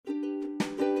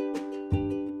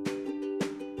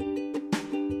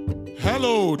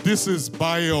Hello, this is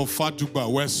Bayo Fatuba.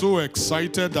 We're so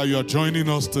excited that you're joining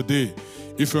us today.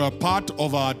 If you're a part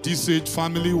of our DCH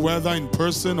family, whether in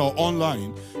person or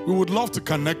online, we would love to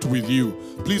connect with you.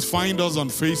 Please find us on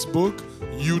Facebook,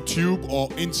 YouTube, or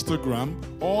Instagram,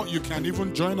 or you can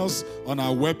even join us on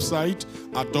our website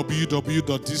at www.dch.church.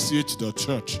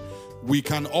 We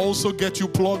can also get you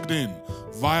plugged in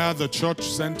via the Church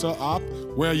Center app,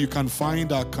 where you can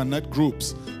find our connect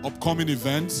groups, upcoming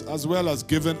events, as well as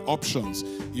given options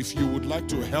if you would like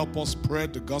to help us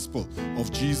spread the gospel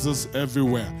of Jesus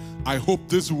everywhere. I hope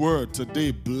this word today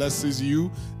blesses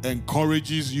you,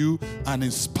 encourages you, and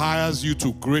inspires you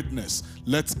to greatness.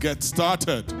 Let's get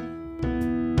started.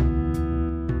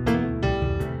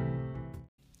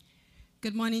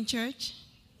 Good morning, church.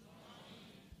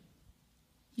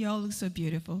 You all look so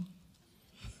beautiful.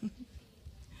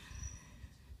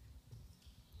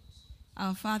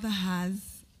 Our Father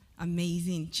has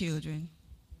amazing children.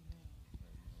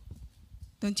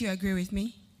 Don't you agree with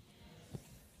me?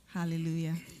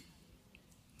 Hallelujah.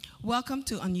 Welcome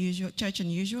to Church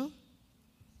Unusual.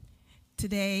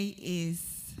 Today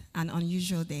is an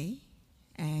unusual day,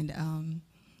 and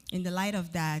in the light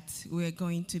of that, we're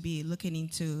going to be looking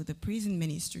into the prison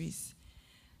ministries.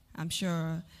 I'm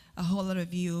sure a whole lot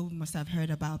of you must have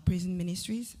heard about prison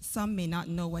ministries. Some may not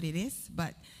know what it is,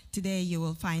 but today you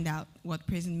will find out what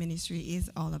prison ministry is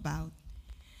all about.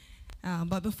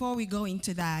 But before we go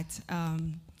into that,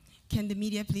 can the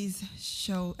media please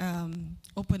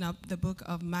open up the book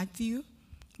of Matthew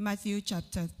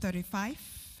chapter 25,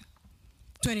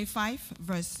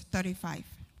 verse 35.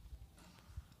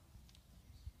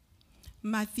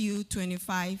 Matthew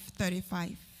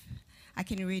 25:35. I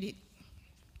can read it.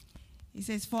 He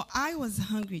says, "For I was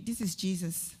hungry." This is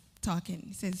Jesus talking.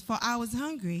 He says, "For I was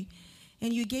hungry,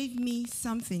 and you gave me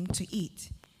something to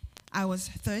eat. I was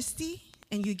thirsty,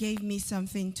 and you gave me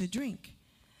something to drink.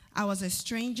 I was a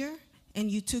stranger,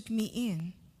 and you took me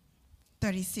in."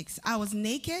 36. "I was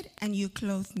naked, and you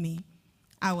clothed me.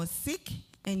 I was sick,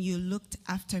 and you looked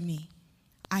after me.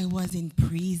 I was in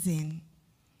prison,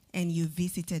 and you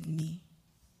visited me."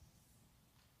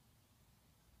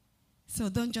 So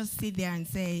don't just sit there and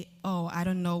say, "Oh, I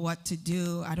don't know what to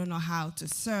do. I don't know how to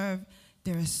serve."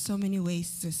 There are so many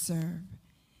ways to serve.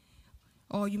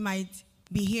 Or you might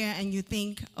be here and you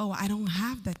think, "Oh, I don't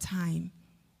have the time."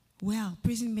 Well,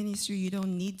 prison ministry, you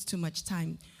don't need too much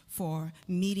time for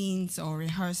meetings or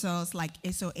rehearsals like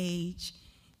SOH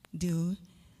do.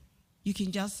 You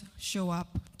can just show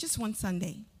up just one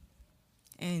Sunday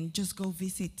and just go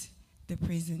visit the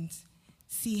prisons,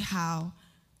 see how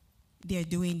they're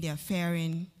doing, they're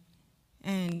faring,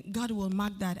 and God will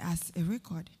mark that as a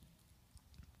record.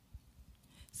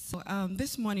 So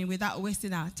this morning, without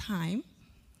wasting our time,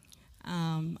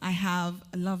 I have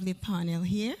a lovely panel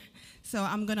here. So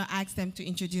I'm going to ask them to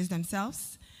introduce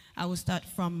themselves. I will start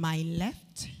from my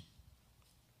left.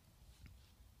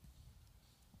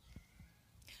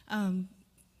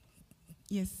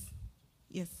 Yes,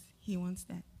 he wants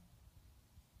that.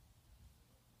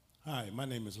 Hi, my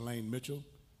name is Lane Mitchell,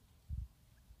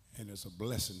 and it's a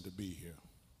blessing to be here.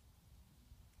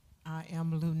 I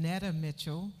am Lunetta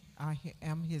Mitchell. I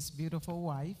am his beautiful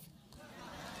wife.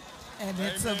 And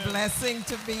it's a blessing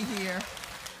to be here.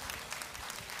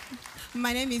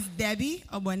 My name is Deby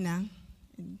Ogbonna.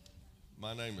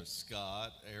 My name is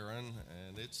Scott Aaron,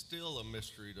 and it's still a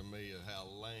mystery to me of how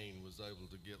Lane was able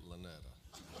to get Lunetta.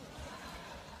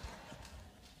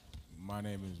 My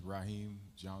name is Raheem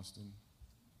Johnston.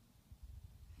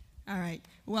 All right.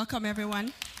 Welcome,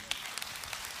 everyone.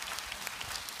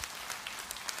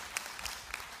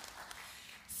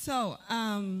 So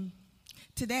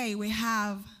today we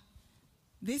have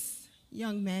this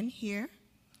young man here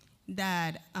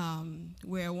that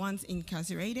were once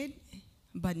incarcerated,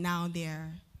 but now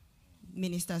they're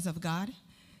ministers of God.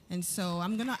 And so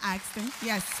I'm going to ask them.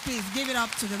 Yes, please give it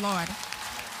up to the Lord.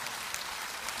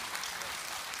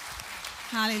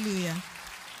 Hallelujah.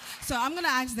 So I'm going to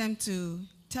ask them to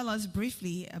tell us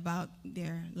briefly about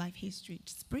their life history.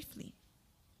 Just briefly.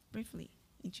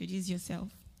 Introduce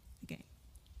yourself again.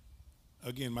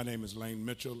 Again, my name is Lane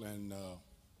Mitchell, and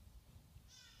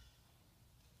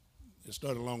it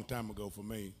started a long time ago for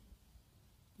me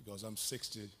because I'm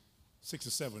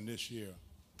 67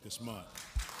 this month.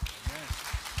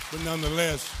 But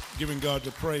nonetheless, giving God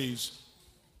the praise,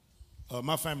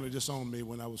 my family disowned me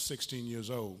when I was 16 years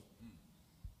old.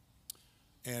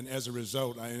 And as a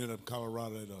result, I ended up in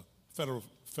Colorado at a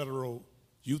federal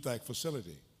youth act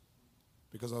facility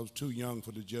because I was too young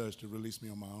for the judge to release me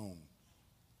on my own.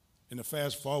 And to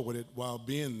fast forward it, while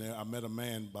being there, I met a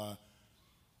man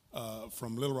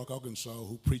from Little Rock, Arkansas,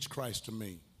 who preached Christ to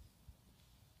me.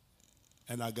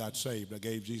 and I got saved. I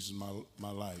gave Jesus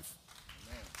my life.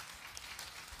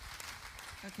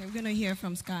 Okay, we're going to hear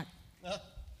from Scott.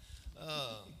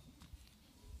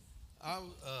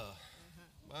 I'm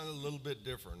a little bit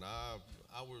different.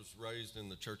 I was raised in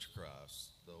the Church of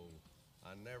Christ, though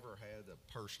I never had a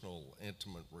personal,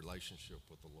 intimate relationship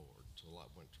with the Lord till I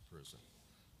went to prison,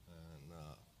 and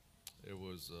it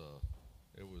was a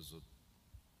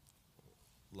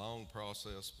long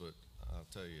process. But I'll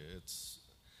tell you, it's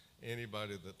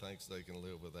anybody that thinks they can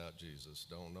live without Jesus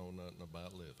don't know nothing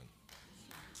about living.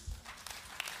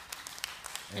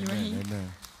 And Raheem?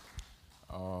 Amen.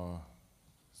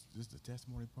 Is this the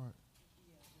testimony part?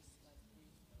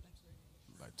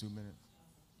 Like 2 minutes?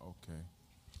 Okay.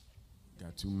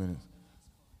 Got 2 minutes.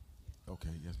 Okay,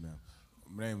 yes, ma'am.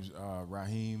 My name is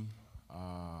Raheem,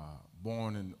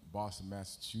 born in Boston,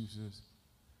 Massachusetts,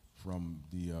 from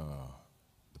the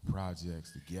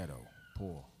projects, the ghetto,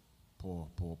 poor,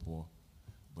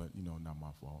 but not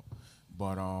my fault.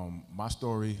 But my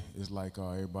story is like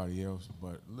everybody else,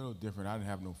 but a little different. I didn't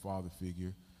have no father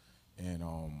figure, and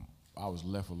I was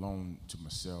left alone to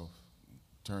myself,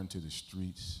 turned to the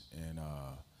streets, and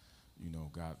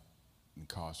got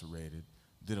incarcerated,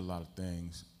 did a lot of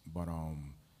things, but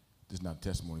this is not the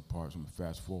testimony part, so I'm gonna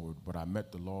fast forward. But I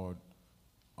met the Lord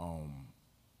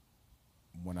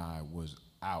when I was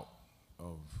out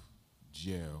of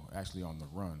jail, actually on the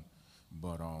run,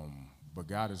 but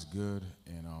God is good,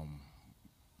 and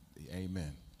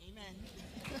amen. Amen.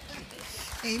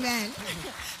 Amen.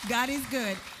 God is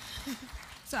good.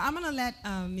 So I'm going to let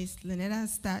Ms. Lynetta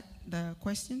start the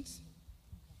questions.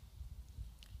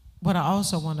 What I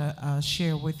also want to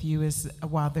share with you is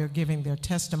while they're giving their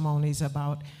testimonies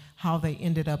about how they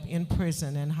ended up in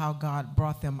prison and how God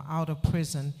brought them out of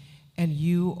prison, and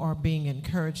you are being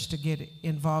encouraged to get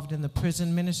involved in the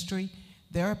prison ministry,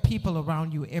 there are people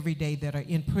around you every day that are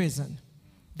in prison.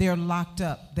 They're locked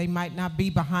up. They might not be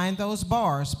behind those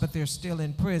bars, but they're still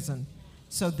in prison.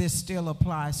 So this still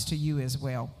applies to you as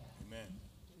well. Amen.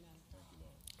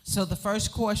 So the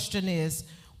first question is,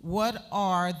 what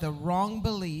are the wrong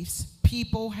beliefs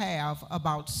people have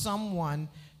about someone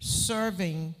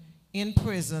serving in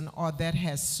prison or that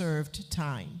has served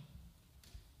time?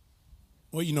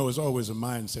 Well, it's always a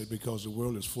mindset because the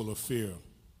world is full of fear.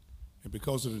 And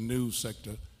because of the news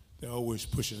sector, they're always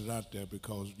pushing it out there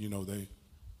because,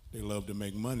 they love to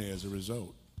make money as a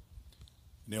result.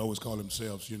 And they always call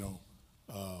themselves,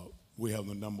 we have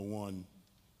the #1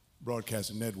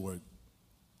 broadcasting network,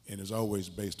 and it's always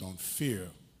based on fear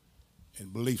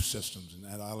and belief systems and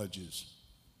ideologies.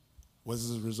 What is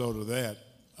the result of that?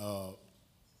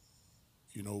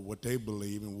 What they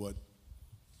believe, and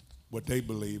what they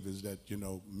believe is that,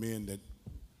 men that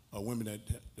or women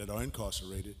that are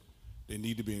incarcerated, they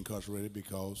need to be incarcerated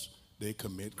because they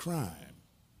commit crime.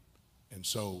 And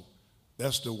so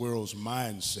that's the world's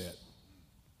mindset.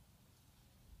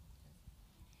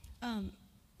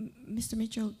 Mr.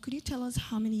 Mitchell, could you tell us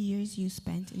how many years you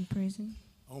spent in prison?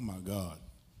 Oh my God.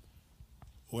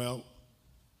 Well,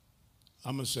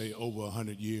 I'm gonna say over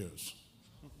 100 years.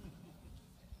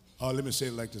 Let me say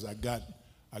it like this: I got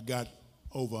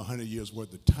over 100 years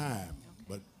worth of time,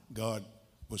 but God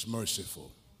was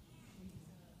merciful.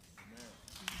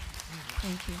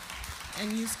 Thank you.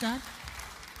 And you, Scott?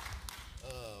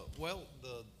 Well,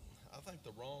 I think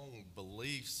the wrong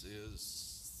beliefs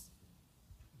is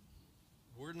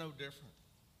we're no different.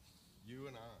 You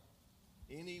and I,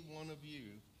 any one of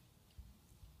you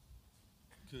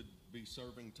could be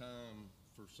serving time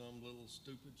for some little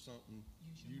stupid something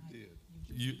you did.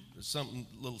 Something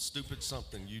little stupid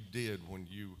something you did when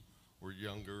you were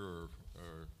younger,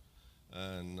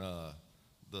 and I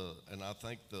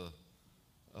think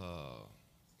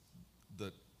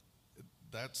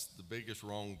that's the biggest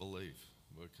wrong belief,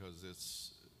 because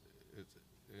it's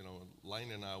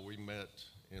Lane and I, we met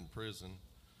in prison.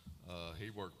 He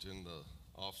worked in the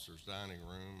officer's dining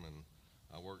room, and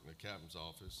I worked in the captain's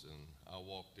office, and I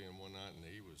walked in one night and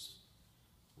he was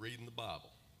reading the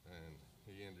Bible, and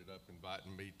he ended up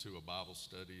inviting me to a Bible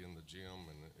study in the gym,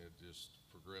 and it just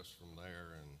progressed from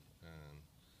there, and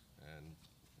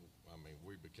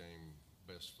we became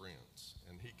best friends.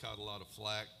 And he caught a lot of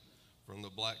flack from the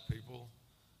black people.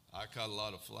 I caught a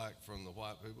lot of flack from the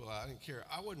white people. I didn't care.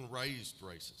 I wasn't raised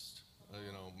racist.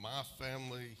 My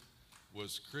family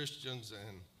was Christians,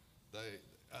 and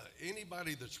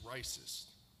anybody that's racist,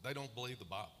 they don't believe the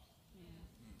Bible.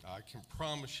 Yeah. I can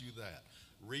promise you that.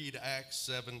 Read Acts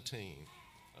 17.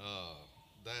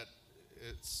 That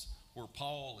it's where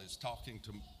Paul is talking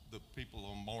to the people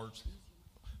on Mars.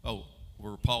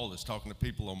 Where Paul is talking to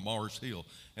people on Mars Hill,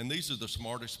 and these are the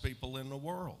smartest people in the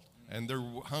world, and they're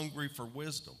hungry for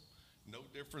wisdom. No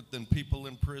different than people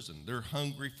in prison. They're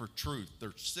hungry for truth.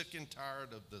 They're sick and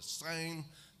tired of the same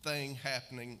thing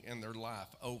happening in their life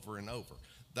over and over.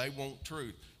 They want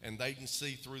truth, and they can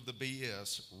see through the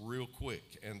BS real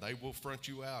quick, and they will front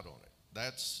you out on it.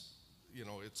 That's,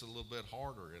 it's a little bit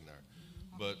harder in there.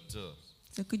 But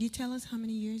so could you tell us how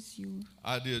many years you?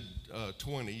 I did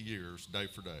 20 years, day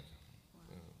for day.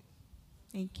 Wow.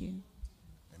 Thank you.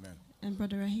 Amen. And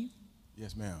Brother Raheem?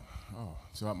 Yes, ma'am. Oh,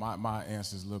 so my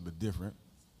answer is a little bit different.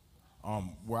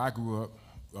 Where I grew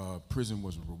up, prison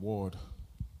was a reward.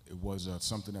 It was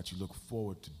something that you look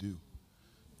forward to do.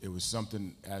 It was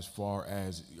something as far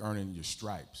as earning your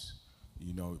stripes,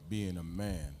 being a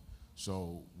man.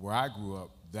 So where I grew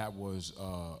up, that was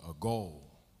a goal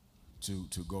to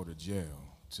go to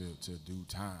jail, to do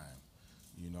time,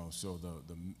 So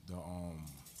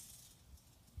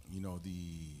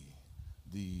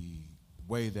the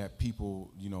way that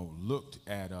people, looked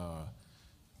at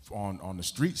on the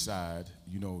street side,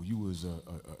 you was a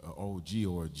OG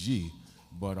or a G,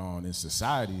 but in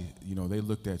society, they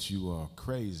looked at you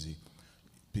crazy,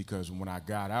 because when I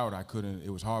got out, it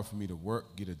was hard for me to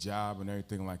work, get a job and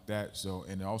everything like that. So,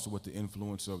 and also with the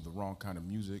influence of the wrong kind of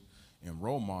music and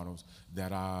role models,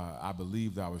 that I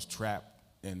believed I was trapped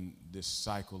in this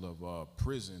cycle of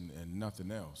prison and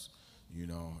nothing else.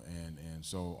 And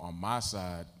so on my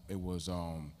side, it was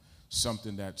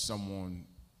something that someone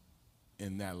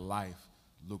in that life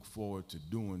looked forward to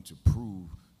doing to prove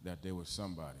that they were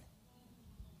somebody.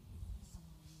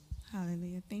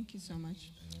 Hallelujah. Thank you so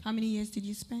much. How many years did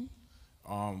you spend?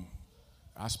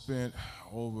 I spent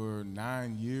over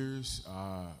 9 years,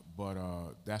 but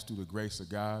that's through the grace of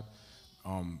God.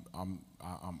 I'm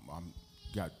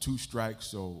got 2 strikes,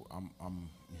 so I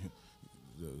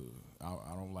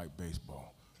don't like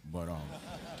baseball, but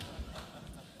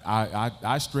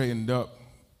I straightened up.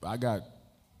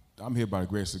 I'm here by the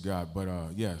grace of God, but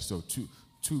yeah. So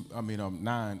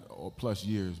 9 or plus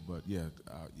years, but yeah,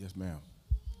 yes, ma'am.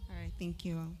 All right, thank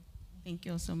you all. Thank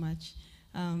you all so much.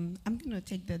 I'm going to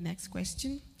take the next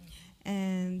question,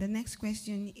 and the next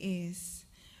question is: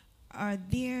 are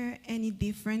there any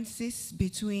differences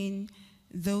between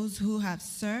those who have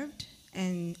served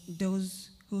and those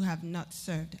who have not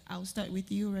served? I'll start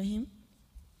with you, Raheem.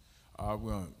 I'm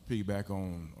going to piggyback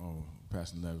on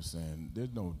Pastor Nevis saying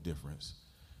there's no difference.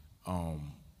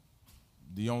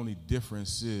 The only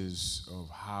difference is of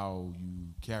how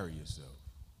you carry yourself.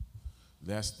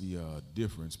 That's the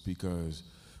difference, because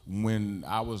when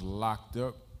I was locked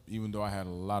up, even though I had a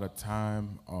lot of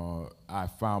time, I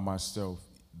found myself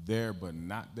there but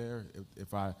not there,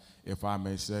 if I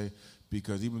may say,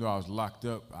 because even though I was locked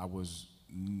up, I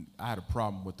had a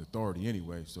problem with authority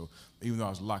anyway. So even though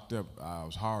I was locked up, I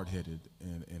was hard-headed,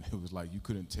 and it was like you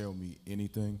couldn't tell me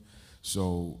anything.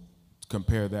 So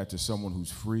compare that to someone who's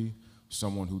free,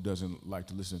 someone who doesn't like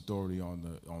to listen to authority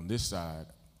on this side.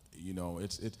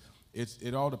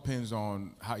 It all depends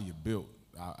on how you're built.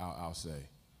 I'll say,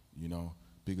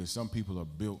 because some people are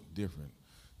built different,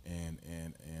 and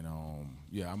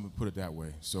yeah, I'm gonna put it that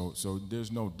way. So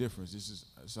there's no difference.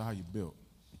 It's how you built.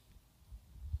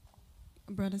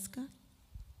 Brother Scott?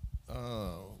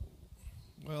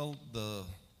 Well,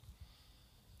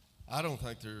 I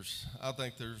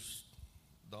think there's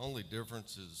the only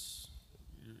difference is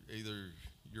either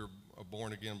you're a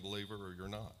born-again believer or you're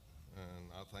not.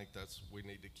 And I think we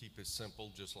need to keep it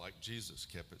simple, just like Jesus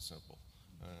kept it simple.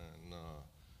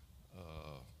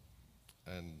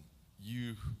 And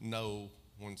you know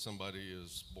when somebody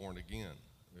is born again,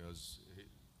 because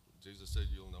Jesus said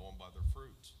you'll know them by their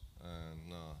fruits.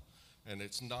 And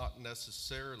it's not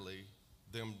necessarily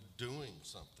them doing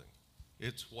something.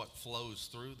 It's what flows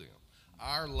through them.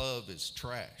 Our love is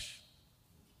trash.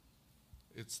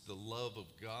 It's the love of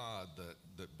God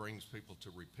that brings people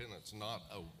to repentance, not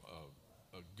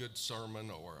a good sermon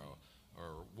or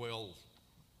well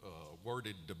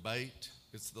worded debate.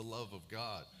 It's the love of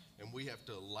God. And we have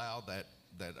to allow that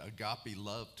agape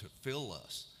love to fill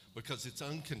us, because it's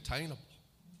uncontainable.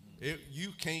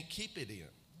 You can't keep it in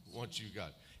once you got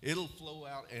it. It'll flow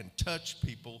out and touch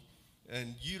people,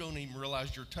 and you don't even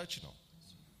realize you're touching them.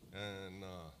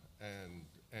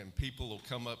 And people will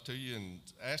come up to you and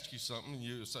ask you something, and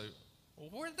you say, well,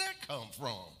 where'd that come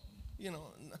from?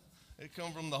 It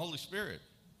comes from the Holy Spirit,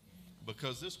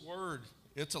 because this word,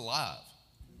 it's alive.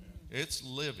 It's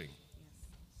living.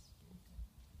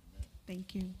 Yes.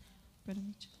 Thank you, Brother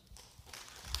Mitchell.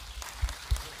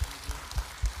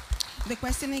 The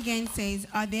question again says,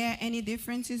 are there any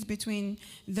differences between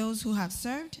those who have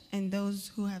served and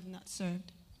those who have not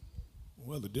served?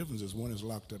 Well, the difference is one is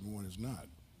locked up and one is not.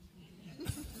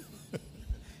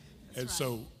 And right.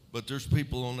 so but there's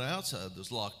people on the outside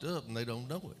that's locked up and they don't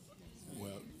know it.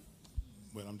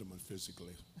 Well, I'm doing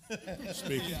physically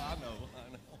speaking. Yeah, I know.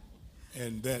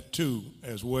 And that too,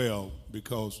 as well,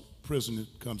 because prison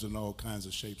comes in all kinds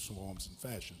of shapes, forms, and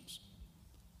fashions.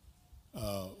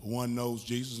 One knows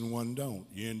Jesus and one don't.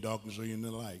 You're in darkness or you're in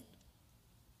the light.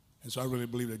 And so I really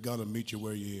believe that God will meet you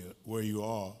where you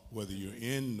are, whether you're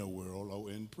in the world or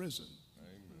in prison.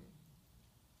 Amen.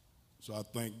 So I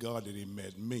thank God that he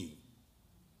met me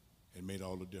and made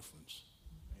all the difference.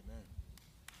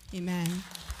 Amen.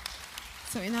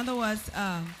 So in other words,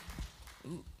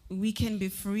 we can be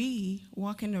free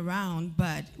walking around,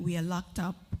 but we are locked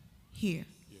up here.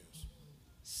 Yes.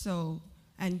 So,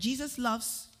 and Jesus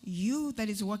loves you that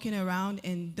is walking around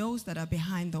and those that are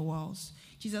behind the walls.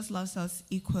 Jesus loves us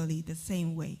equally the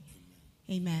same way.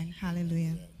 Amen.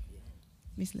 Hallelujah.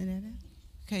 Miss Lynetta?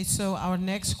 Okay, so our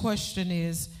next question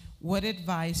is, what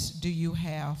advice do you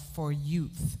have for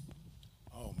youth?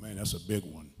 Oh, man, that's a big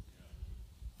one.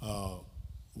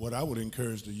 What I would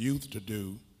encourage the youth to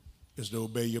do is to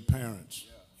obey your parents.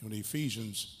 You know,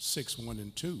 Ephesians 6, 1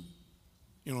 and 2.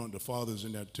 You know, the fathers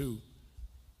in that too,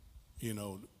 you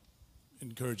know,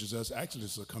 encourages us. Actually,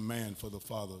 it's a command for the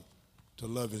father to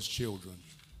love his children,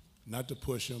 not to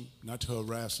push them, not to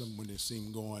harass them when they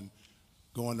seem going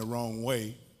the wrong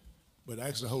way, but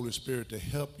ask the Holy Spirit to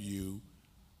help you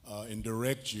and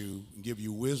direct you and give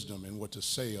you wisdom in what to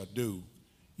say or do.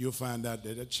 You'll find out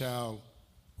that a child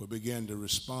will begin to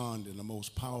respond in the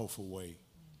most powerful way.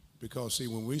 Because, see,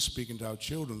 when we speak into our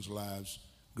children's lives,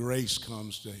 grace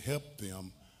comes to help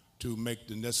them to make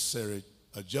the necessary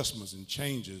adjustments and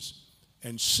changes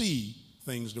and see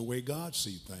things the way God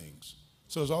sees things.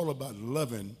 So it's all about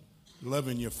loving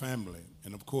your family.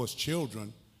 And, of course,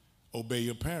 children, obey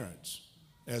your parents.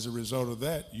 As a result of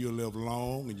that, you'll live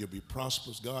long and you'll be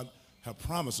prosperous. God has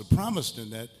promised. The promise in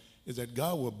that is that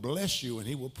God will bless you and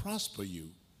he will prosper you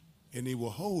and he will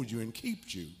hold you and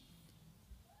keep you.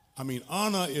 I mean,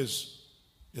 honor is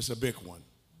a big one,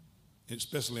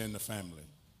 especially in the family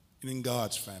and in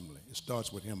God's family. It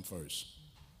starts with him first.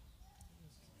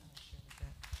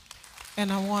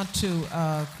 And I want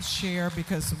to share,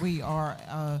 because we are,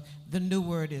 the new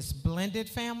word is blended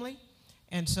family.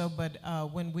 And so, but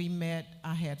when we met,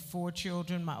 I had 4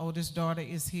 children. My oldest daughter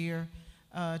is here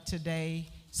today,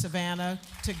 Savannah.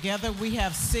 Together we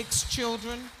have 6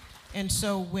 children. And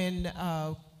so when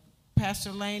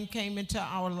Pastor Lane came into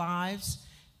our lives,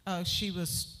 she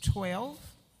was 12.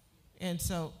 And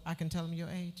so, I can tell him your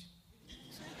age.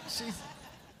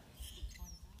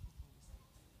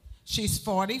 She's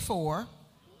 44.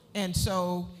 And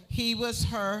so he was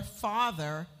her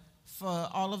father for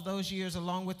all of those years,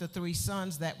 along with the 3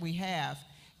 sons that we have.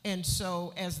 And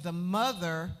so as the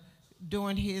mother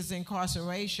during his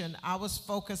incarceration, I was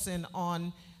focusing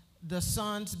on the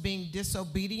sons being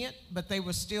disobedient, but they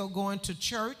were still going to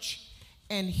church.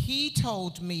 And he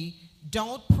told me,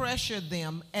 don't pressure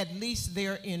them, at least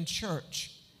they're in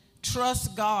church.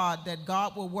 Trust God that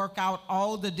God will work out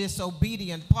all the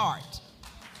disobedient part.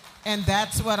 And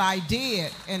that's what I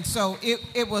did. And so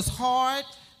it was hard,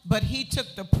 but he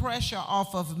took the pressure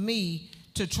off of me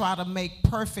to try to make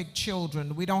perfect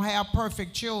children. We don't have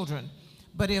perfect children.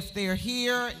 But if they're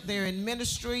here, they're in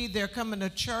ministry, they're coming to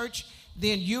church,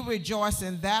 then you rejoice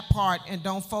in that part and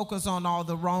don't focus on all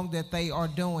the wrong that they are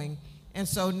doing. And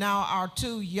so now our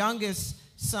 2 youngest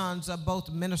sons are both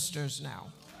ministers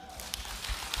now.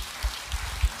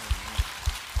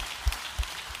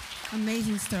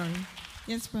 Amazing story.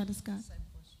 Yes, Brother Scott.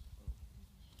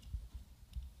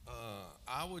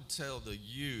 I would tell the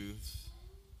youth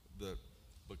that,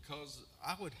 because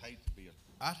I'd hate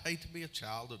to be a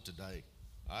child of today.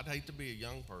 I'd hate to be a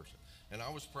young person. And I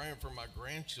was praying for my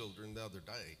grandchildren the other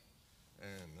day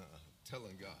and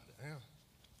telling God,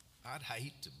 I'd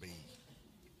hate to be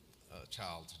a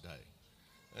child today.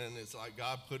 And it's like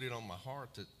God put it on my heart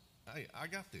that, hey, I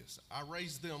got this. I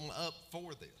raised them up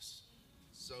for this.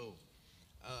 So,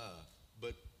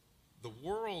 but the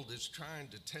world is trying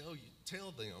to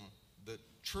tell them that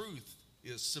truth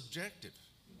is subjective.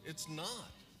 It's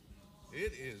not.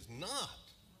 It is not.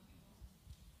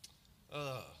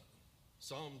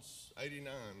 Psalms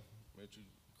 89, Mitchell,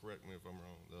 correct me if I'm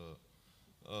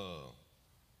wrong.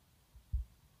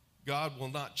 God will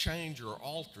not change or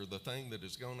alter the thing that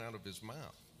has gone out of his mouth.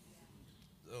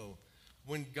 So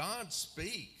when God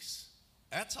speaks,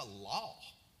 that's a law.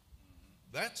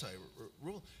 That's a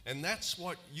rule. And that's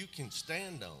what you can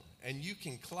stand on. And you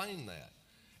can claim that.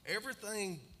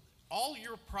 Everything, all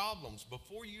your problems,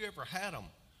 before you ever had them,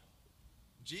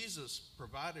 Jesus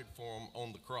provided for them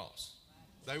on the cross.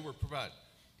 They were provided.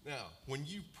 Now, when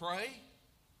you pray,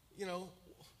 you know,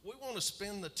 we want to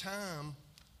spend the time,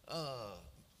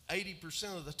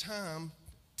 80% of the time,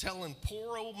 telling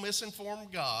poor old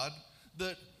misinformed God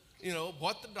that, you know,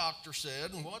 what the doctor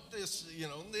said and what this, you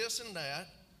know, this and that.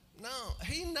 No,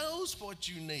 he knows what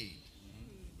you need.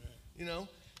 You know,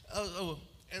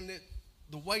 and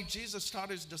the way Jesus taught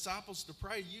his disciples to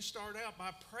pray, you start out by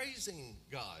praising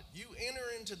God. You enter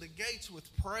into the gates with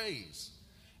praise,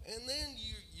 and then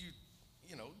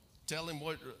you know, tell him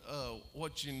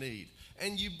what you need,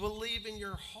 and you believe in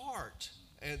your heart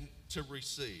and to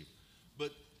receive.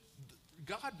 But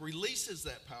God releases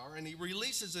that power, and he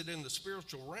releases it in the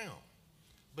spiritual realm.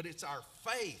 But it's our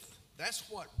faith. That's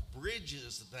what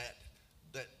bridges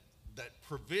that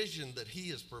provision that he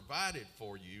has provided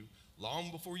for you long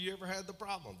before you ever had the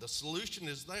problem. The solution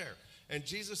is there. And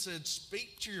Jesus said,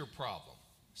 speak to your problem.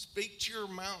 Speak to your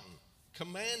mountain.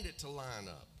 Command it to line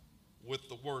up with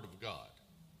the word of God.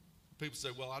 People say,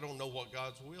 well, I don't know what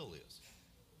God's will is.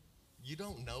 You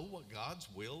don't know what God's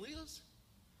will is?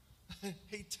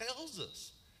 He tells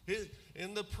us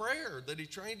in the prayer that he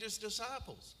trained his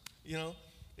disciples. You know,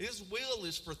 his will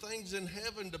is for things in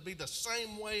heaven to be the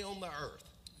same way on the earth.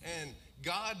 And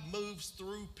God moves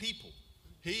through people.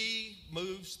 He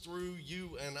moves through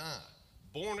you and I,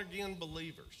 born-again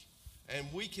believers.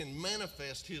 And we can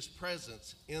manifest his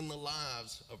presence in the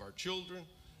lives of our children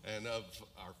and of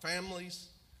our families.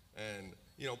 And,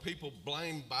 you know, people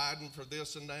blame Biden for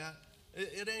this and that.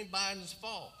 It ain't Biden's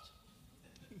fault.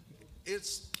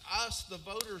 It's us, the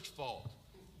voters' fault.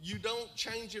 You don't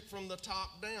change it from the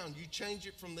top down. You change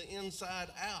it from the inside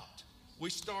out. We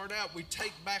start out, we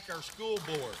take back our school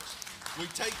boards. We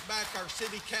take back our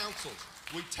city councils.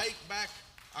 We take back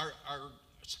our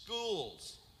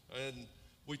schools. And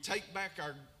we take back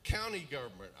our county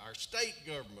government, our state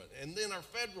government, and then our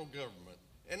federal government.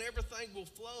 And everything will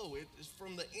flow. It is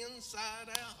from the inside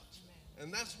out.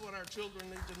 And that's what our children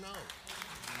need to know.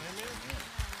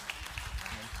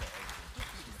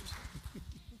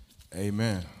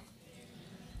 Amen.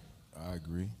 I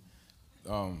agree.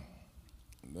 I'll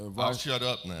shut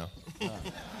up now.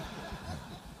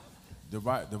 The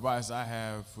advice I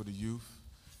have for the youth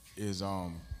is, you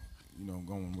know,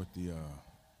 going with the,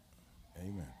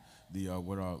 amen. The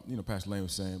what you know, Pastor Lane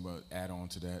was saying, but add on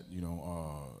to that, you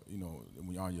know,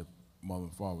 when you're on your mother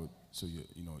and father, so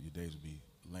you know your days will be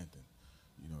lengthened,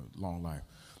 you know, long life.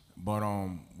 But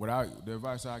the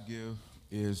advice I give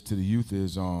is to the youth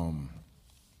is and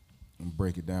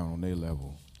break it down on their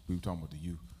level. We were talking about the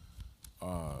youth.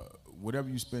 Whatever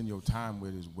you spend your time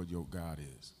with is what your God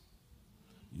is.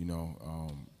 You know,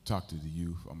 talk to the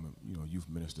youth. I'm a youth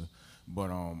minister, but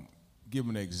give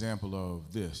them an example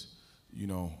of this. You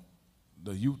know,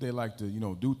 the youth, they like to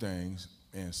do things,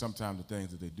 and sometimes the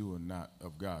things that they do are not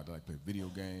of God. They like play video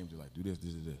games. They like do this.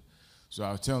 So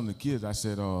I was telling the kids, I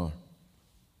said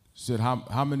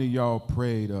how many of y'all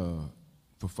prayed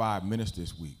for 5 minutes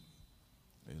this week?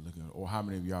 They looking, or how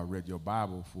many of y'all read your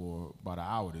Bible for about an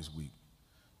hour this week?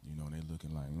 You know, and they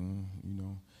looking like, you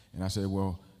know. And I said,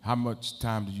 well, how much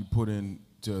time did you put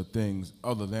into things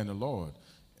other than the Lord?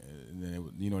 And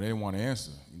then they didn't want to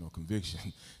answer. Conviction.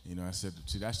 I said,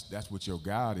 see, that's what your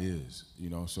God is.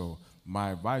 So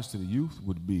my advice to the youth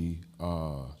would be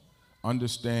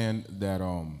understand that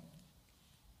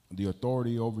the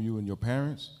authority over you and your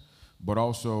parents, but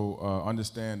also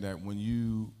understand that when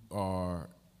you are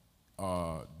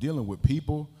dealing with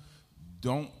people,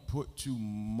 don't put too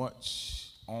much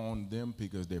on them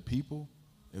because they're people,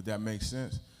 if that makes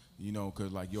sense.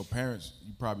 Because like your parents,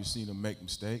 you probably seen them make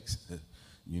mistakes,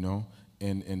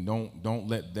 and don't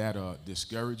let that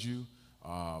discourage you.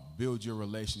 Build your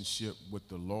relationship with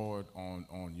the Lord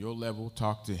on your level.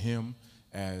 Talk to Him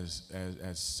as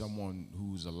someone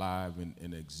who's alive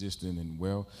and existing and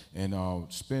well, and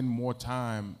spend more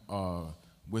time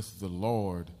with the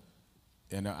Lord.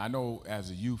 And I know as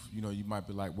a youth, you might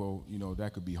be like, well,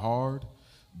 that could be hard,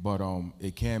 but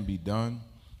it can be done.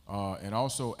 And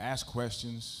also ask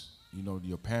questions, to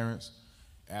your parents.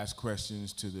 Ask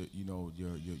questions to the, your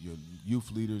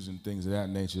youth leaders and things of that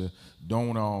nature.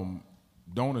 Don't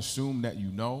assume that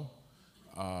you know.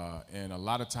 And a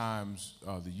lot of times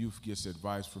the youth gets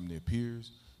advice from their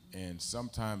peers, and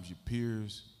sometimes your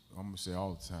peers, I'm gonna say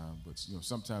all the time, but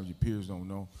sometimes your peers don't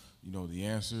know, the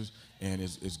answers. And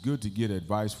it's good to get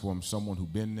advice from someone who's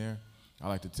been there. I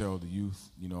like to tell the youth,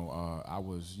 I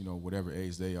was, whatever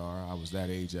age they are, I was that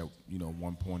age at,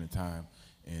 one point in time,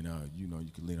 and you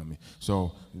can lean on me.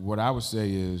 So what I would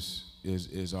say is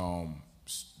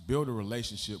build a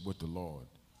relationship with the Lord.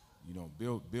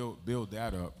 Build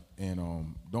that up,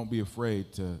 and don't be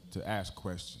afraid to ask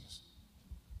questions.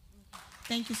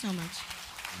 Thank you so much.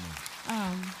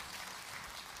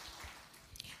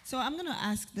 So I'm going to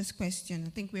ask this question. I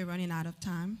think we're running out of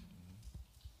time.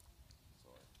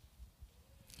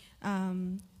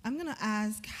 I'm going to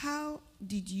ask, how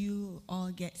did you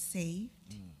all get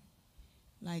saved?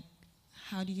 Like,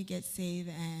 how did you get saved,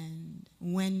 and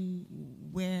when,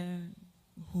 where,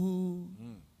 who?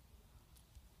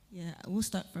 Yeah, we'll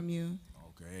start from you.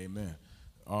 Okay, amen.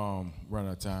 Run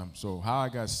out of time. So how I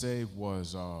got saved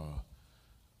was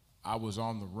I was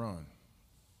on the run.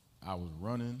 I was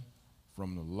running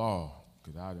from the law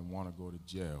because I didn't want to go to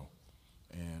jail.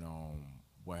 And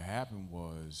what happened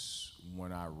was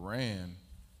when I ran,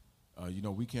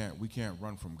 we can't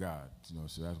run from God, so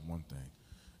that's one thing.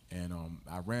 And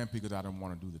I ran because I didn't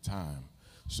want to do the time.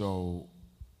 So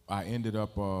I ended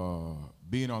up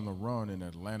being on the run in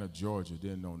Atlanta, Georgia.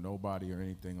 Didn't know nobody or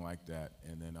anything like that,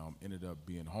 and then ended up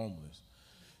being homeless.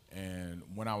 And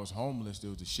when I was homeless,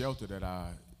 there was a shelter that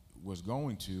I was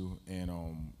going to, and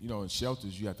in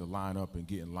shelters you have to line up and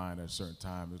get in line at a certain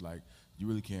time. It's like you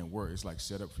really can't work. It's like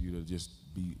set up for you to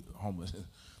just be homeless,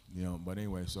 But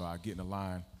anyway, so I get in the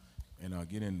line and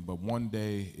get in. But one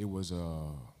day it was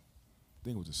I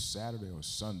think it was a Saturday or a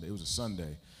Sunday. It was a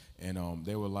Sunday. And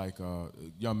they were like, a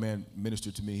young man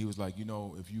ministered to me. He was like,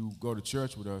 if you go to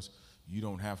church with us, you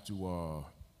don't have to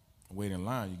wait in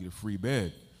line. You get a free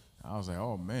bed. I was like,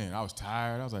 oh, man. I was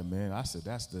tired. I was like, man, I said,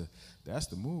 that's the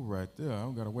move right there. I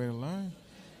don't got to wait in line.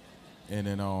 And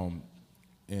then,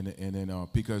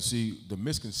 because, see, the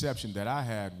misconception that I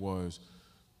had was,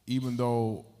 even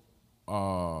though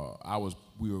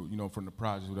we were, from the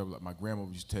projects, whatever, like my grandma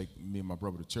used to take me and my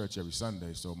brother to church every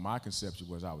Sunday, so my conception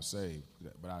was I was saved,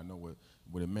 but I didn't know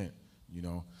what it meant,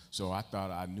 So I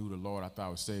thought I knew the Lord. I thought I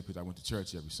was saved because I went to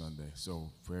church every Sunday. So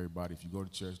for everybody, if you go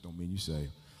to church, don't mean you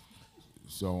saved.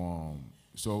 So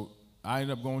I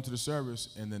ended up going to the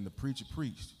service, and then the preacher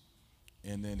preached,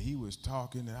 and then he was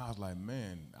talking, and I was like,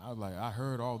 man, I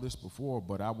heard all this before,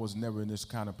 but I was never in this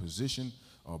kind of position,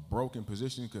 a broken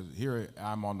position, because here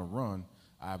I'm on the run.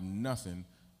 I have nothing.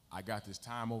 I got this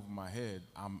time over my head.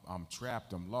 I'm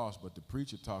trapped. I'm lost. But the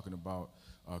preacher talking about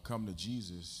come to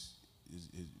Jesus, his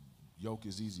yoke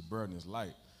is easy, burden is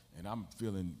light. And I'm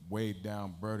feeling weighed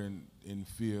down, burdened in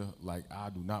fear, like I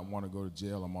do not want to go to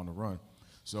jail. I'm on the run.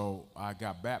 So I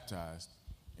got baptized.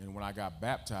 And when I got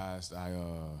baptized,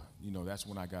 that's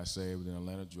when I got saved in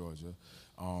Atlanta, Georgia.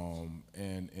 I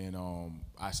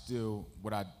still,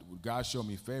 God showed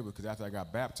me favor, because after I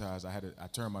got baptized, I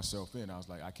turned myself in. I was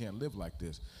like, I can't live like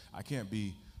this. I can't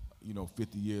be,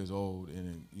 50 years old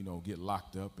and, get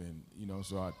locked up. And,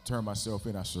 so I turned myself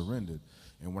in. I surrendered.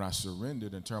 And when I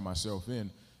surrendered and turned myself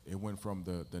in, it went from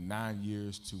the 9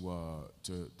 years to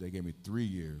they gave me 3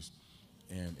 years.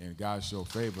 And God showed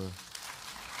favor.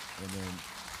 And then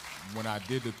when I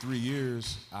did the 3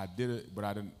 years, I did it, but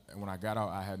I didn't. And when I got out,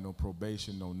 I had no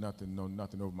probation, no nothing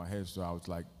over my head. So I was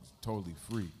like totally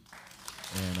free.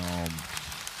 And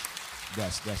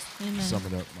that's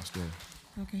summed up my story.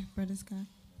 Okay, Brother Scott.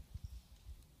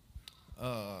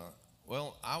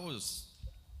 Well, I was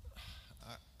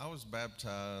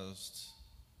baptized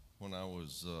when I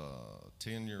was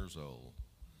 10 years old,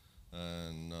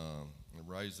 and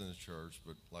raised in the church.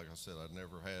 But like I said, I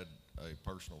never had a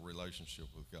personal relationship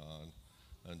with God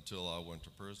until I went to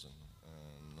prison.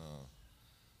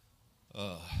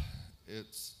 And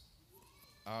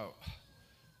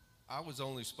I was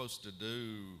only supposed to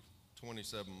do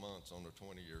 27 months on a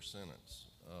 20-year sentence.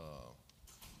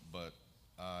 But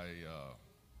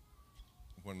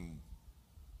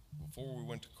before we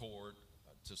went to court,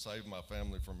 to save my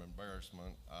family from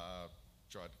embarrassment, I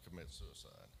tried to commit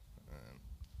suicide. And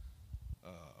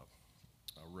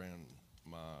I ran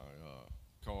my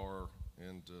car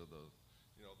into the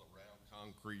round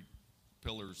concrete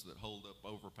pillars that hold up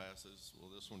overpasses. Well,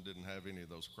 this one didn't have any of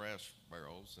those crash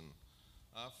barrels, and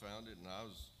I found it, and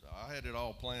I had it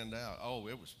all planned out. Oh,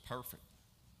 it was perfect.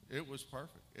 It was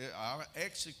perfect. I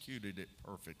executed it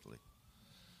perfectly,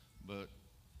 but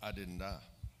I didn't die.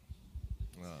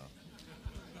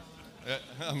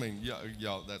 I mean,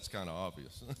 y'all, that's kind of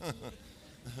obvious.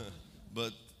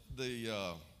 But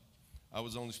I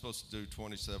was only supposed to do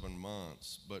 27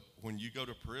 months. But when you go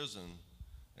to prison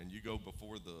and you go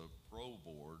before the parole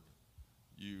board,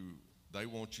 they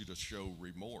want you to show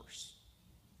remorse.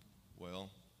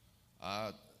 Well,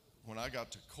 when I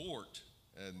got to court,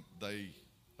 and they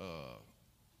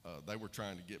were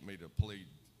trying to get me to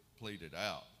plead it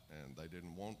out, and they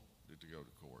didn't want it to go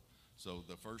to court. So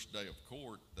the first day of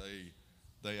court,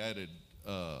 they added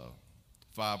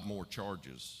 5 more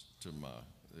charges to my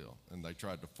deal, and they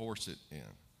tried to force it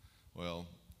in. Well,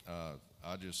 I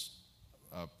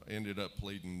ended up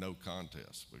pleading no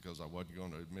contest because I wasn't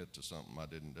going to admit to something I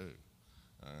didn't do.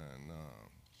 And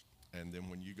And then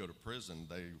when you go to prison,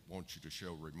 they want you to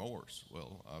show remorse.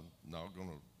 Well, I'm not going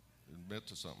to admit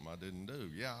to something I didn't do.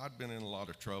 Yeah, I'd been in a lot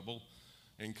of trouble.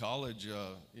 In college,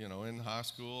 in high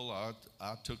school,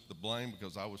 I took the blame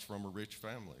because I was from a rich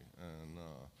family. And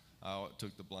I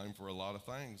took the blame for a lot of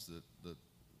things that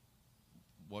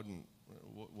wasn't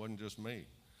just me.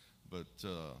 But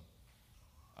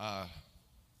I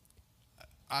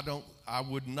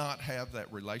would not have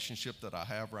that relationship that I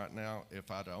have right now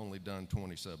if I'd only done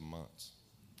 27 months.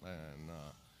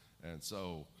 And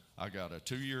so I got a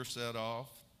 2-year set off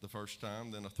the first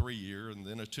time, then a 3-year, and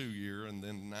then a 2-year, and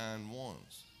then 9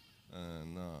 ones.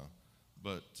 And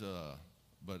but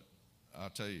I'll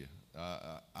tell you,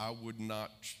 I wouldn't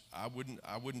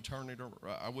turn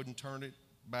it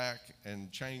back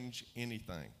and change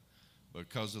anything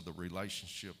because of the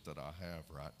relationship that I have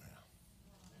right now.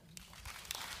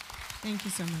 Thank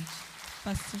you so much.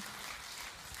 Pastor?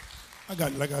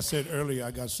 Like I said earlier,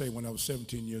 I got saved when I was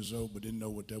 17 years old, but didn't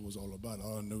know what that was all about.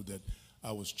 All I knew that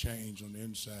I was changed on the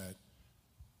inside,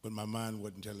 but my mind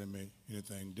wasn't telling me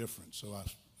anything different. So I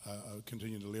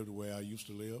continued to live the way I used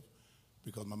to live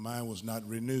because my mind was not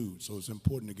renewed. So it's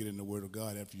important to get in the Word of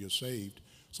God after you're saved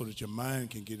so that your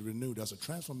mind can get renewed. As a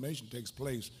transformation takes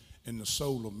place in the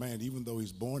soul of man, even though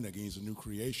he's born again, he's a new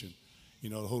creation.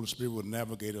 The Holy Spirit will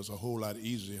navigate us a whole lot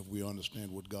easier if we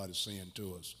understand what God is saying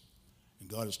to us. And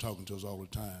God is talking to us all the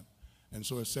time. And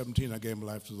so at 17, I gave my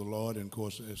life to the Lord, and of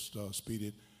course, it's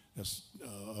speeded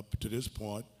up to this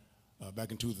point.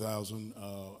 Back in 2000,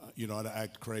 I'd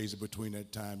act crazy between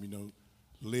that time,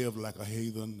 lived like a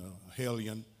heathen, a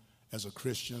hellion as a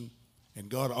Christian. And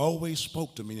God always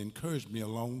spoke to me and encouraged me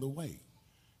along the way.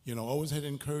 Always had an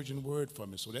encouraging word for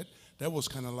me. So that was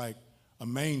kind of like a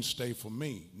mainstay for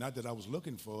me. Not that I was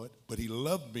looking for it, but he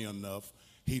loved me enough.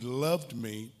 He loved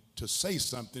me to say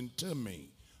something to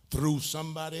me through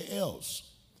somebody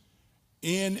else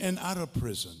in and out of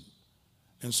prison.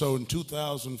 And so in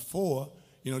 2004,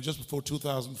 just before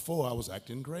 2004, I was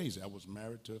acting crazy. I was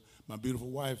married to my beautiful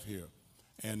wife here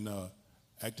and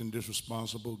acting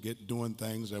disresponsible, doing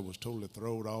things that was totally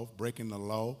thrown off, breaking the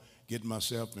law, getting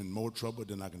myself in more trouble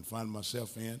than I can find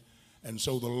myself in. And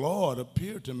so the Lord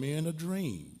appeared to me in a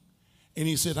dream. And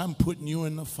he said, I'm putting you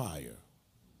in the fire.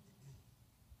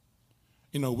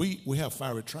 We have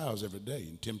fiery trials every day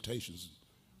and temptations.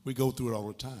 We go through it all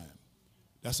the time.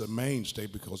 That's a mainstay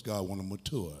because God wanted to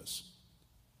mature us.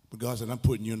 But God said, I'm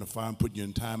putting you in the fire, I'm putting you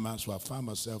in timeout. So I found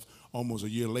myself almost a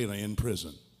year later in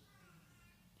prison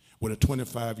with a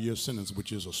 25-year sentence,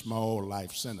 which is a small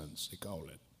life sentence, they call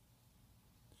it.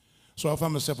 So I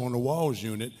found myself on the Walls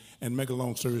unit, and make a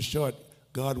long story short,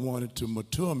 God wanted to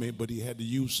mature me, but he had to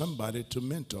use somebody to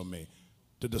mentor me,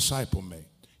 to disciple me.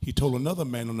 He told another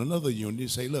man on another unit, he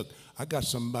said, look, I got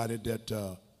somebody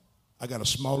that, I got a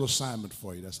small assignment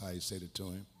for you. That's how he said it to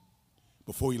him,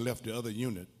 before he left the other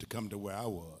unit to come to where I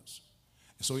was.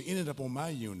 And so he ended up on my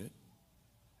unit,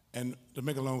 and to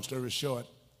make a long story short,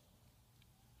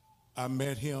 I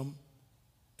met him,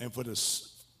 and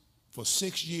for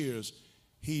 6 years,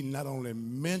 he not only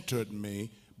mentored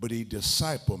me, but he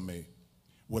discipled me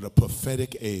with a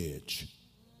prophetic edge.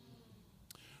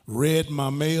 Read my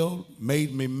mail,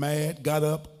 made me mad, got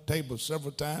up, table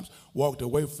several times, walked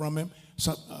away from him,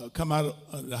 come out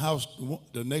of the house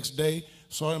the next day,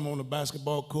 saw him on the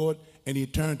basketball court, and he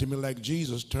turned to me like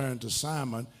Jesus turned to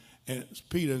Simon and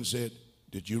Peter and said,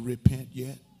 did you repent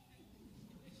yet?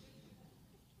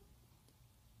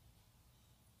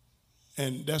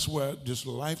 And that's where this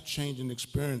life-changing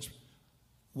experience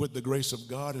with the grace of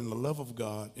God and the love of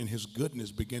God and his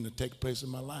goodness began to take place in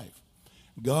my life.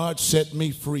 God set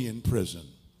me free in prison.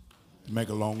 To make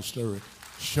a long story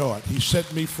short, he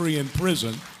set me free in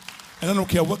prison. And I don't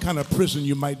care what kind of prison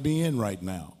you might be in right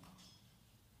now.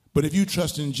 But if you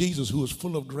trust in Jesus, who is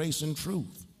full of grace and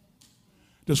truth,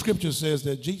 the scripture says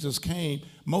that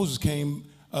Moses came,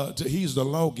 he's the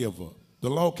lawgiver. The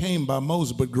law came by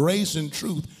Moses, but grace and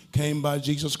truth came by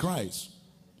Jesus Christ.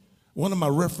 One of my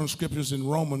reference scriptures in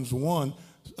Romans 1,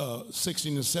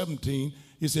 16 and 17,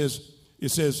 it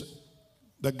says,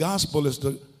 the gospel is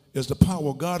the power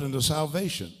of God unto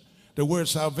salvation. The word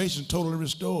salvation totally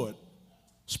restored,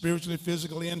 spiritually,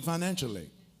 physically, and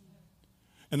financially.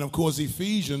 And of course,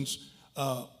 Ephesians,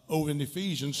 over in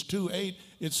Ephesians 2:8,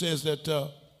 it says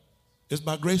that it's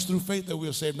by grace through faith that we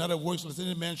are saved, not of works, lest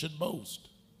any man should boast.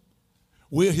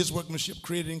 We're his workmanship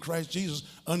created in Christ Jesus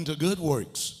unto good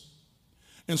works.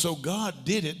 And so God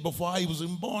did it before I was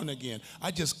even born again.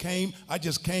 I just came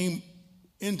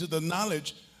into the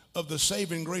knowledge of the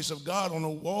saving grace of God on the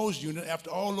Walls unit after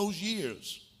all those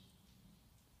years.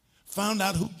 Found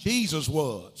out who Jesus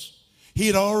was. He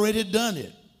had already done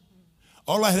it.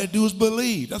 All I had to do was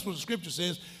believe. That's what the scripture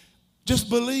says. Just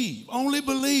believe. Only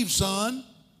believe, son,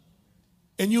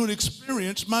 and you'll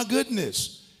experience my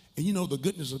goodness. And you know, the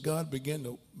goodness of God began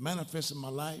to manifest in my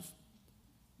life.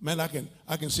 Man, I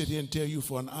can sit here and tell you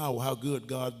for an hour how good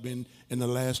God's been in the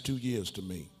last 2 years to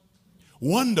me.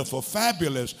 Wonderful,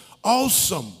 fabulous,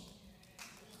 awesome.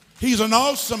 He's an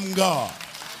awesome God.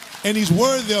 And he's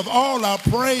worthy of all our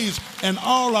praise and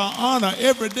all our honor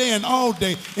every day and all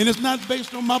day. And it's not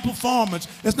based on my performance.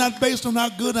 It's not based on how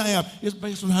good I am. It's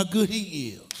based on how good he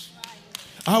is.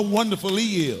 How wonderful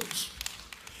he is.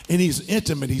 And he's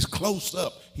intimate. He's close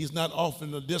up. He's not off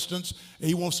in the distance. And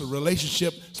he wants a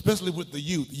relationship, especially with the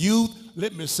youth. Youth,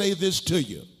 let me say this to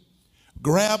you.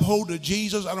 Grab hold of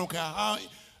Jesus. I don't care how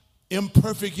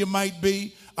imperfect you might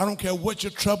be. I don't care what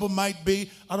your trouble might be.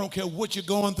 I don't care what you're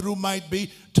going through might be.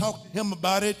 Talk to him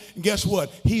about it. And guess what?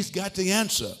 He's got the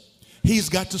answer. He's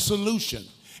got the solution.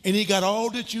 And he got all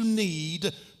that you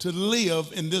need to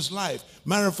live in this life.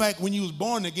 Matter of fact, when you was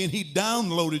born again, he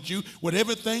downloaded you with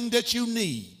everything that you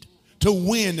need to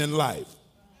win in life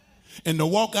and to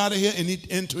walk out of here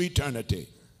into eternity.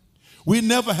 We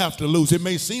never have to lose. It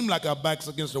may seem like our back's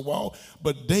against the wall,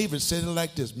 but David said it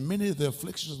like this: many of the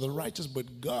afflictions of the righteous,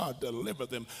 but God delivered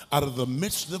them out of the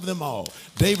midst of them all.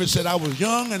 David said, I was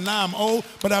young and now I'm old,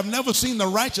 but I've never seen the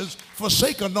righteous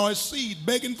forsaken nor his seed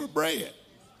begging for bread.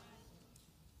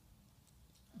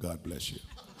 God bless you.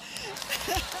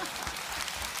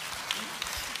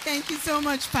 Thank you so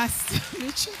much, Pastor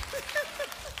Mitchell.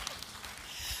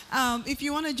 If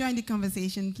you want to join the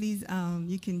conversation, please,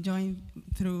 you can join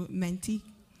through Menti.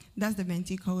 That's the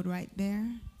Menti code right there.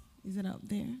 Is it up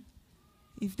there?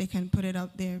 If they can put it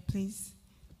up there, please,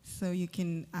 so you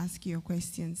can ask your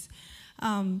questions.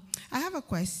 I have a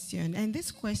question, and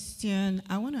this question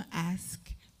I want to ask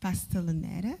Pastor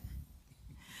Lynetta.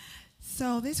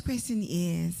 So this question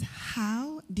is,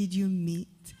 how did you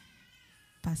meet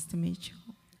Pastor Mitchell?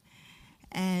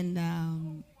 And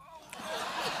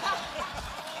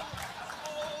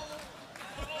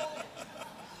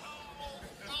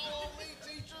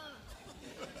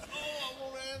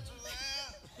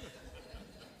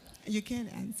you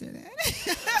can't answer that.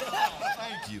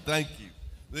 Thank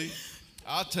you.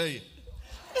 I'll tell you.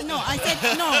 No, I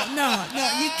said no,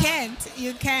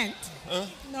 you can't. Huh?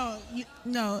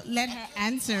 No, let her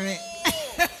answer it.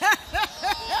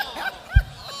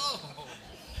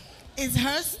 It's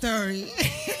her story.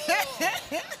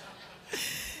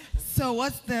 So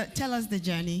tell us the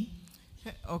journey.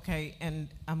 Okay, and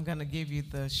I'm going to give you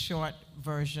the short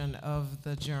version of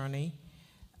the journey.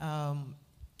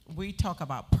 We talk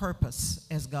about purpose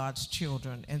as God's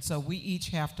children, and so we each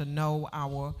have to know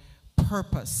our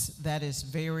purpose. That is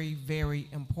very, very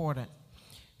important.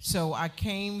 So I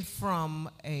came from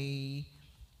a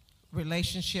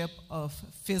relationship of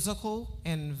physical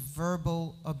and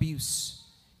verbal abuse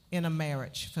in a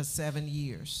marriage for 7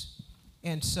 years.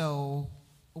 And so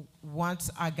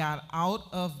once I got out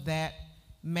of that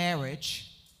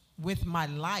marriage with my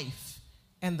life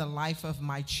and the life of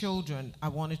my children, I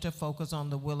wanted to focus on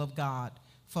the will of God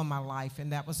for my life,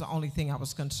 and that was the only thing I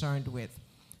was concerned with.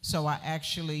 So I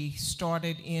actually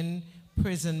started in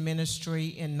prison ministry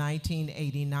in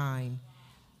 1989.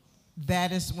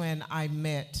 That is when I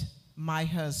met my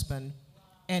husband,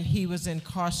 and he was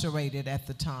incarcerated at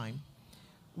the time.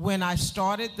 When I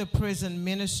started the prison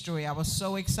ministry, I was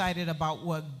so excited about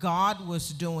what God was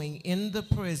doing in the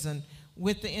prison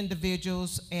with the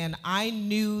individuals, and I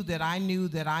knew that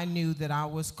I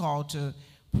was called to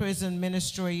prison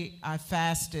ministry. I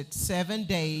fasted 7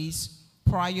 days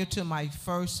prior to my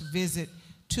first visit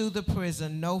to the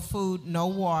prison. No food, no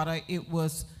water. It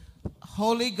was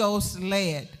Holy Ghost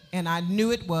led, and I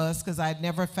knew it was because I'd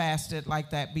never fasted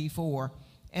like that before.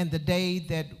 And the day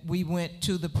that we went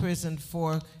to the prison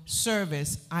for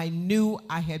service, I knew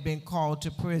I had been called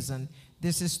to prison.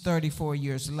 This is 34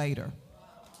 years later.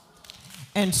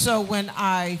 And so when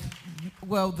I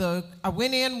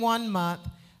went in 1 month,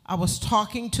 I was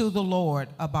talking to the Lord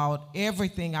about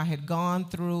everything I had gone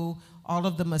through, all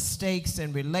of the mistakes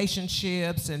and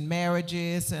relationships and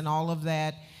marriages and all of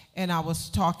that. And I was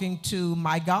talking to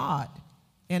my God.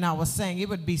 And I was saying it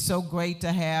would be so great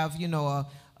to have,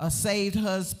 a saved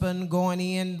husband going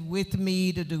in with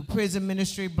me to do prison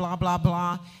ministry, blah, blah,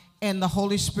 blah. And the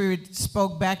Holy Spirit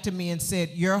spoke back to me and said,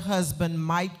 your husband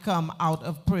might come out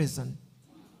of prison.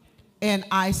 And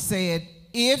I said,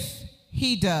 if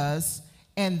he does,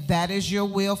 and that is your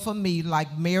will for me,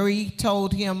 like Mary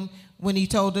told him when he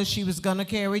told her she was going to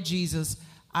carry Jesus,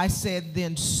 I said,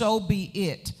 then so be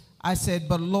it. I said,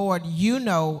 but Lord,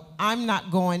 I'm not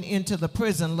going into the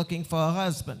prison looking for a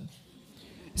husband.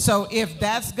 So if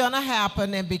that's going to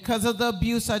happen, and because of the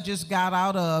abuse I just got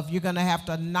out of, you're going to have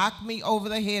to knock me over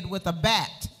the head with a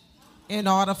bat in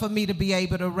order for me to be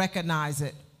able to recognize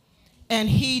it. And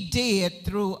he did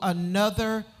through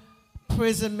another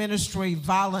prison ministry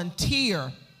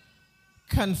volunteer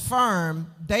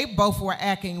confirm they both were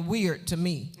acting weird to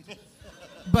me.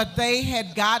 But they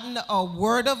had gotten a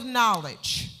word of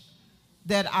knowledge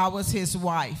that I was his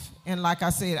wife. And like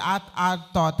I said, I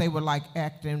thought they were like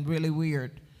acting really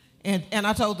weird. And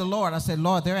I told the Lord, I said,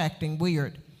 Lord, they're acting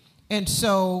weird. And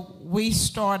so we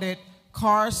started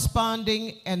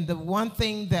corresponding, and the one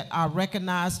thing that I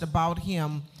recognized about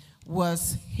him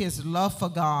was his love for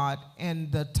God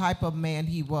and the type of man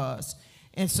he was.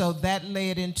 And so that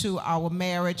led into our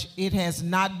marriage. It has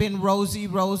not been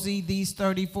rosy these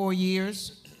 34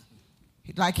 years.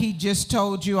 Like he just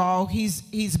told you all,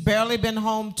 he's barely been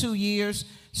home 2 years,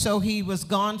 so he was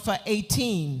gone for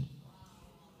 18.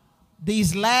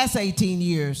 These last 18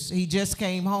 years, he just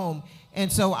came home.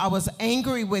 And so I was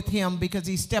angry with him because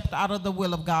he stepped out of the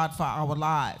will of God for our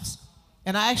lives.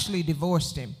 And I actually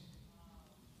divorced him.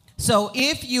 So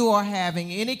if you are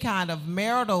having any kind of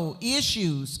marital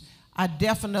issues, I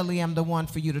definitely am the one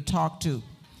for you to talk to.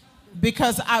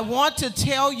 Because I want to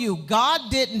tell you,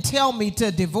 God didn't tell me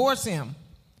to divorce him.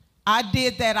 I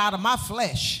did that out of my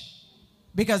flesh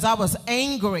because I was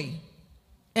angry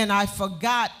and I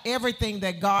forgot everything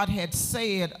that God had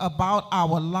said about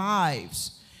our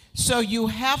lives. So you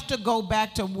have to go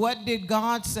back to, what did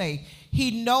God say?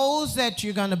 He knows that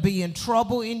you're going to be in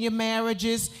trouble in your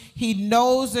marriages. He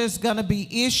knows there's going to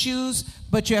be issues,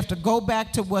 but you have to go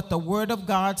back to what the Word of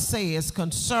God says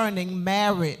concerning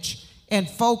marriage and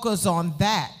focus on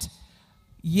that.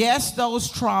 Yes,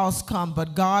 those trials come,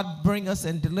 but God bring us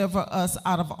and deliver us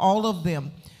out of all of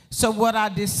them. So what I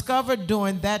discovered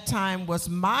during that time was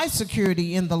my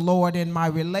security in the Lord and my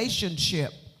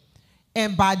relationship.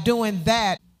 And by doing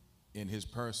that, in his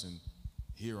person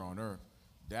here on earth,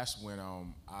 that's when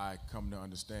I come to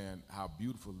understand how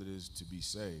beautiful it is to be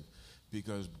saved.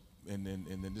 Because, and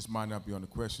then this might not be on the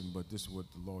question, but this is what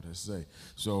the Lord has said.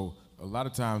 So a lot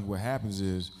of times what happens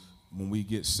is when we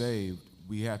get saved,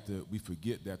 we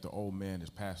forget that the old man has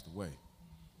passed away.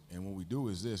 And what we do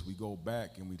is this: we go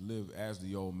back and we live as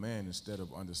the old man instead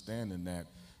of understanding that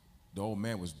the old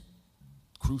man was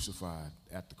crucified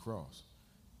at the cross.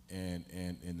 And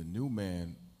the new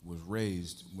man was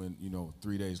raised when,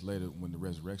 3 days later when the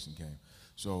resurrection came.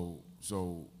 So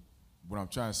what I'm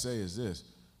trying to say is this: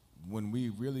 when we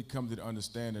really come to the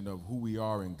understanding of who we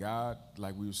are in God,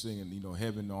 like we were singing,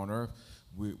 heaven on earth,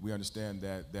 we understand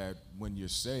that when you're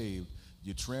saved,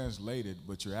 you're translated,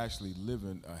 but you're actually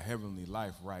living a heavenly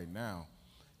life right now.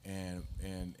 And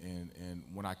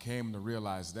when I came to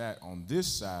realize that on this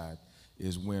side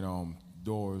is when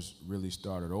doors really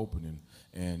started opening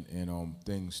and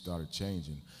things started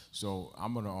changing. So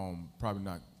I'm gonna probably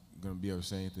not gonna be able to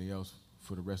say anything else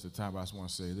for the rest of the time, but I just want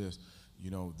to say this.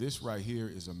 This right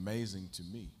here is amazing to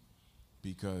me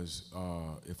because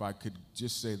if I could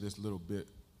just say this little bit,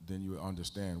 then you would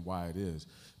understand why it is.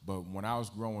 But when I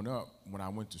was growing up, when I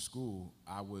went to school,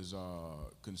 I was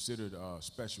considered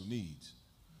special needs.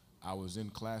 I was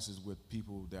in classes with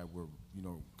people that were,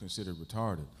 considered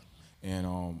retarded.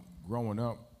 And growing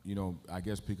up, I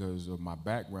guess because of my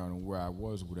background and where I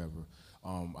was or whatever,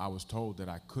 I was told that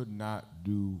I could not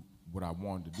do what I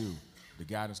wanted to do. The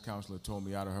guidance counselor told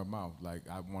me out of her mouth, like,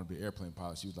 I want to be an airplane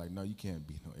pilot. She was like, no, you can't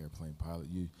be no airplane pilot.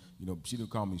 She didn't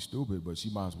call me stupid, but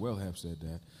she might as well have said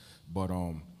that. But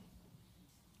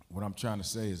what I'm trying to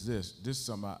say is this. This is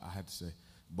something I had to say.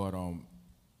 But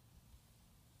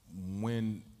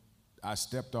when I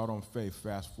stepped out on faith,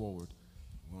 fast forward,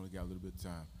 we only got a little bit of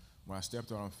time. When I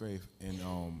stepped out on faith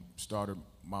and started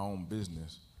my own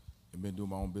business, I've been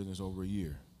doing my own business over a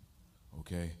year,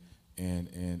 okay? And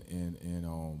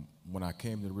when I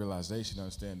came to the realization, I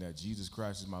understand that Jesus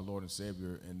Christ is my Lord and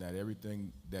Savior, and that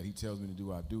everything that He tells me to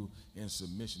do, I do in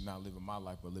submission, not living my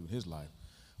life, but living His life.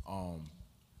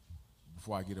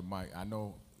 Before I get a mic, I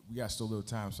know we got so little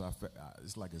time, so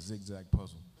it's like a zigzag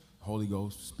puzzle. Holy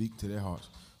Ghost, speak to their hearts.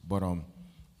 But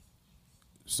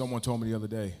someone told me the other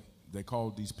day, they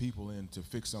called these people in to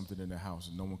fix something in their house,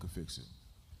 and no one could fix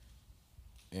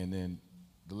it. And then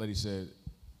the lady said,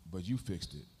 but you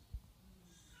fixed it.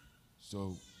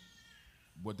 So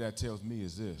what that tells me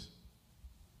is this: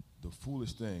 the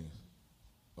foolish things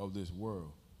of this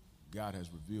world, God has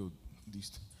revealed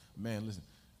these. Man, listen,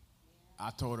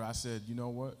 I told her, I said, you know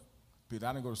what? Because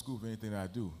I didn't go to school for anything that I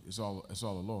do. It's all the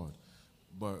Lord.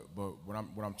 But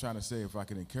what I'm trying to say, if I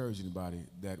can encourage anybody,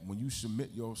 that when you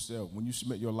submit yourself, when you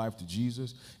submit your life to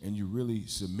Jesus, and you really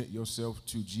submit yourself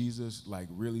to Jesus, like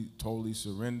really totally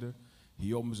surrender,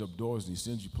 he opens up doors and he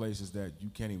sends you places that you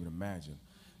can't even imagine.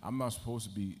 I'm not supposed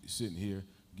to be sitting here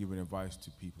giving advice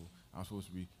to people. I'm supposed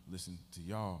to be listening to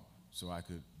y'all so I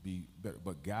could be better.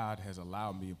 But God has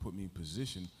allowed me and put me in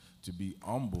position to be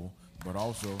humble, but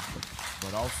also to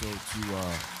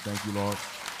thank you, Lord.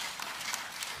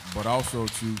 But also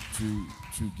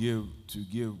to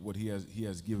give what he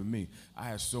has given me. I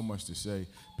have so much to say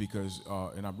because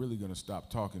and I'm really going to stop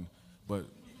talking, but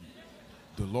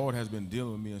the Lord has been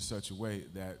dealing with me in such a way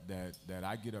that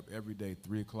I get up every day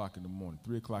 3 o'clock in the morning,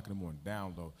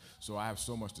 down low. So I have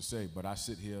so much to say, but I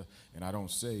sit here and I don't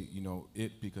say,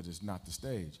 it because it's not the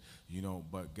stage,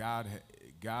 but God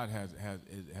has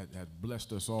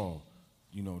blessed us all,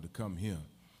 to come here,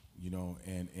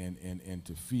 and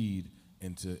to feed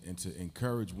and to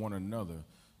encourage one another,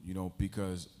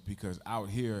 because out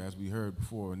here, as we heard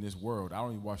before, in this world, I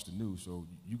don't even watch the news, so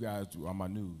you guys are my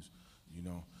news,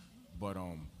 but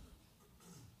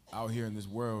out here in this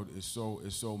world is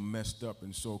so messed up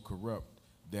and so corrupt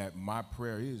that my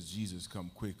prayer is Jesus come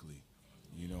quickly,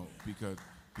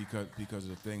 because of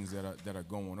the things that are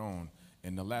going on.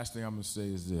 And the last thing I'm gonna say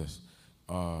is this: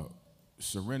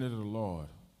 surrender to the Lord.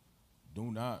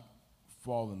 Do not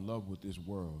fall in love with this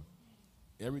world.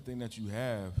 Everything that you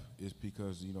have is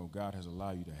because God has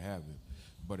allowed you to have it.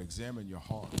 But examine your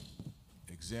heart.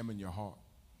 Examine your heart.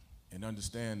 And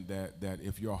understand that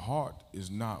if your heart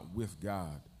is not with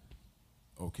God,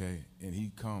 okay, and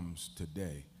he comes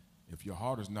today, if your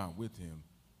heart is not with him,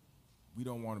 we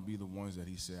don't want to be the ones that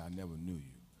he said, I never knew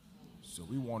you. So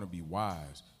we want to be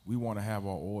wise. We want to have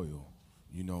our oil,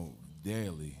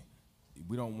 daily.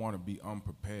 We don't want to be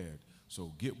unprepared.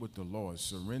 So get with the Lord.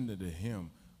 Surrender to him.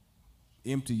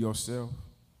 Empty yourself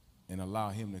and allow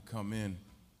him to come in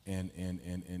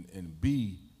and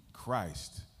be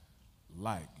Christ.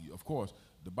 Like, of course,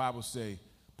 the Bible say,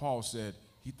 Paul said,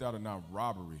 he thought it not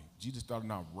robbery. Jesus thought it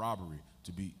not robbery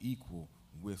to be equal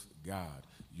with God.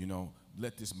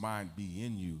 Let this mind be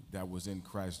in you that was in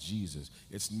Christ Jesus.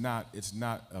 It's not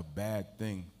a bad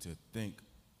thing to think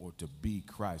or to be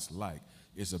Christ-like.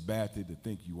 It's a bad thing to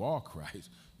think you are Christ,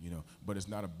 but it's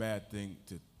not a bad thing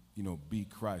to, be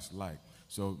Christ-like.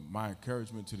 So my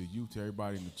encouragement to the youth, to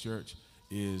everybody in the church,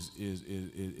 is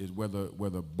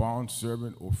whether bond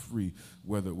servant or free,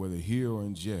 whether here or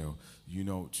in jail,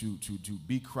 to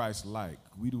be Christ-like.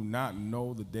 We do not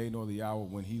know the day nor the hour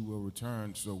when he will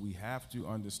return, so we have to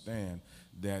understand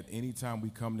that anytime we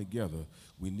come together,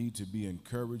 we need to be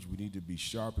encouraged, we need to be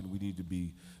sharpened, we need to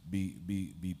be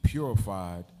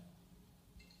purified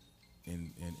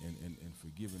and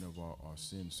forgiven of our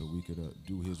sins, so we could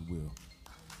do his will.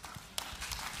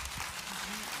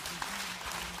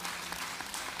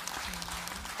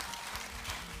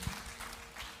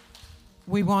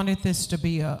 We wanted this to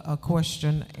be a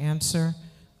question-answer,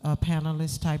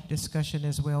 panelist type discussion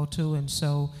as well too, and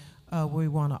so we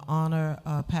want to honor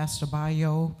Pastor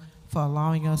Bayo for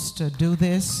allowing us to do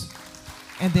this.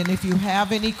 And then if you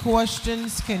have any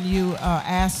questions, can you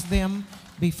ask them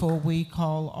before we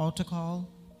call altar call?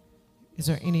 Is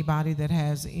there anybody that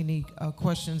has any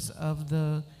questions of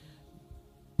the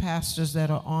pastors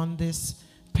that are on this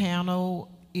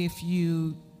panel? If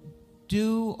you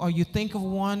do or you think of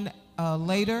one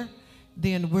later,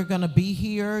 then we're going to be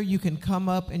here. You can come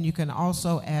up and you can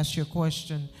also ask your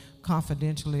question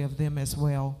confidentially of them as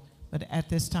well. But at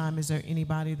this time, is there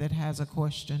anybody that has a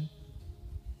question?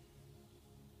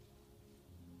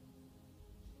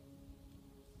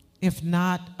 If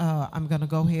not, I'm going to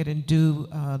go ahead and do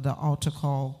the altar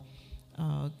call.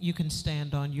 You can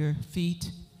stand on your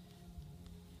feet,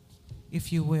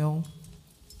 if you will.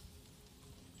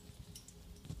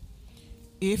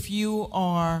 If you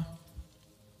are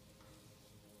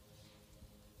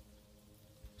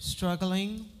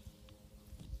struggling,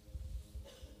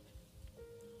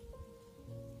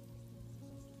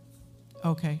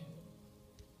 okay,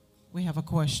 we have a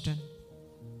question.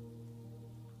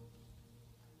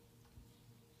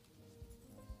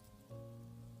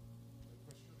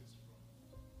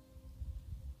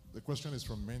 The question is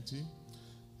from Menti.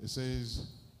 It says,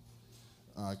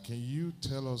 can you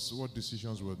tell us what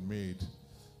decisions were made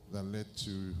that led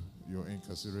to your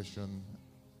incarceration,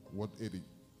 what age,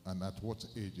 and at what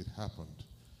age it happened,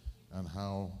 and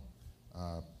how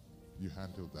you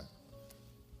handled that?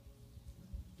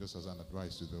 Just as an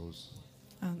advice to those.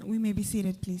 We may be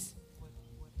seated, please.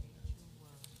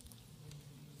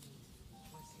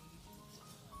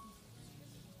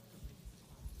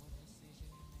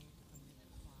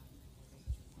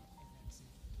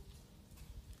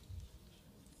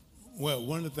 Well,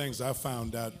 one of the things I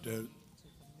found out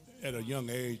at a young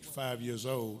age, 5 years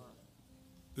old,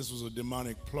 this was a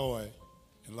demonic ploy.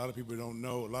 And a lot of people don't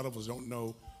know, a lot of us don't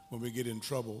know when we get in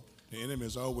trouble, the enemy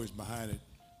is always behind it.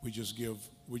 We just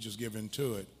give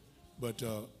into it. But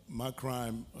my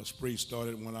crime spree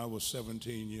started when I was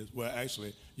 17 years, well,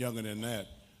 actually younger than that.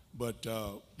 But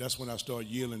that's when I started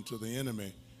yielding to the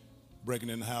enemy,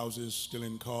 breaking in houses,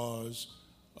 stealing cars,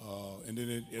 and then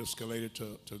it escalated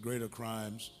to greater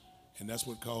crimes. And that's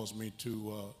what caused me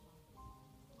to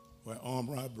armed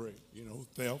robbery,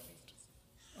 theft.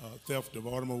 Theft of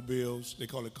automobiles, they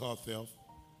call it car theft,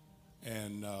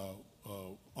 and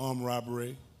armed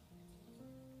robbery,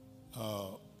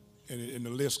 and the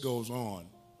list goes on.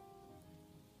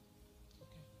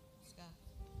 Okay. Scott,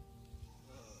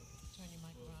 turn your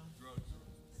mic around.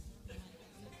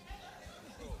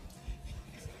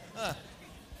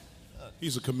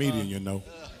 He's a comedian,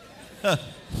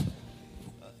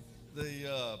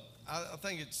 I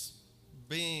think it's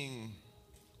being,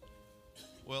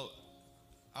 well,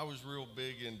 I was real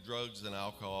big in drugs and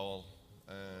alcohol,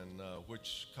 and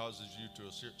which causes you to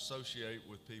associate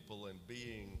with people and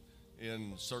being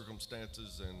in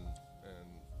circumstances and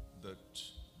that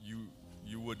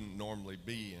you wouldn't normally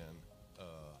be in,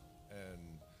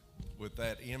 and with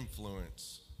that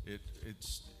influence, it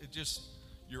just,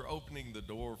 you're opening the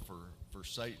door for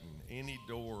Satan. Any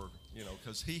door,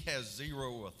 because he has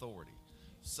zero authority.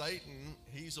 Satan,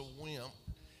 he's a wimp.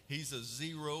 He's a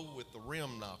zero with the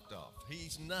rim knocked off.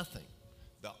 He's nothing.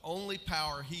 The only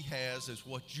power he has is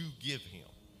what you give him,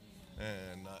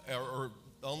 and or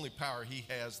the only power he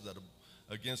has that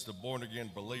against a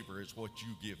born-again believer is what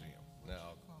you give him.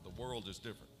 Now, the world is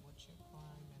different. What's your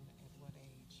crime and at what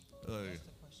age? That's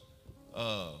the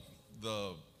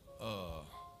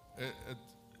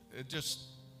question. It just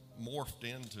morphed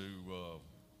into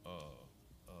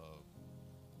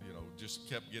just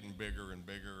kept getting bigger and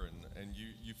bigger, and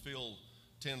you feel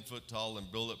 10 foot tall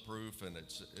and bulletproof, and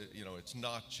it's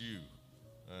not you,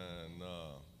 and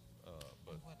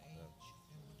but What age?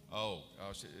 oh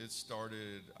gosh, it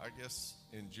started I guess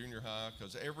in junior high,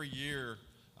 because every year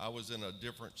I was in a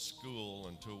different school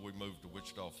until we moved to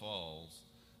Wichita Falls,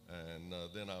 and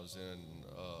then I was in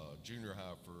junior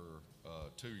high for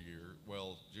 2 years.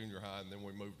 Well, junior high, and then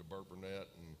we moved to Bourbonnette,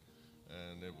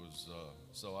 and it was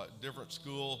different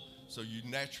school. So you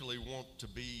naturally want to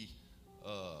be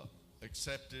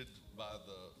accepted by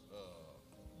the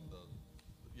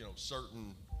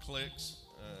certain cliques,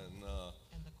 and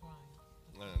the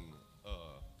crime.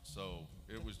 So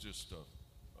it was just I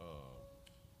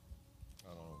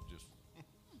don't know, just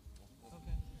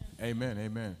Okay. Amen,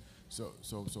 amen. So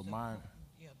mine.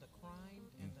 Yeah, the crime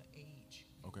and the age.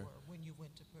 Okay. When you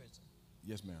went to prison.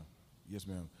 Yes, ma'am. Yes,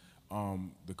 ma'am.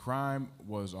 The crime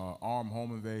was armed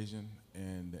home invasion,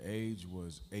 and the age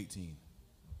was 18.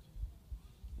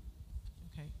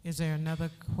 Okay. Is there another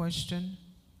question?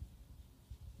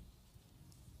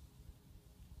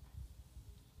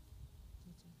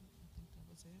 I think that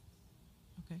was it.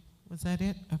 Okay. Was that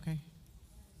it? Okay.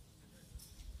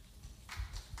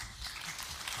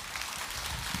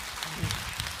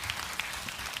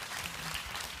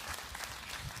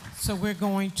 So we're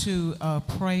going to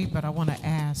pray, but I want to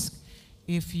ask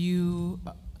if you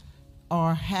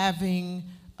are having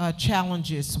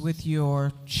challenges with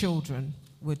your children,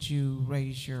 would you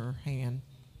raise your hand?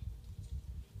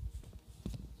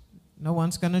 No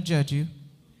one's going to judge you,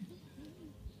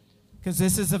 because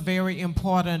this is a very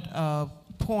important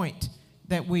point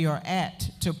that we are at,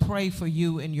 to pray for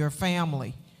you and your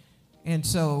family. And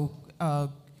so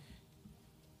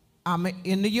I'm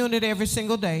in the unit every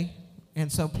single day. And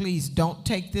so please don't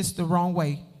take this the wrong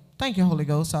way. Thank you, Holy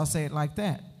Ghost. I'll say it like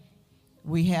that.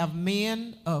 We have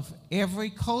men of every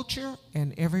culture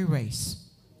and every race.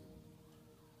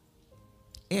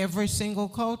 Every single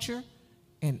culture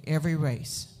and every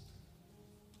race.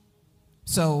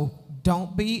 So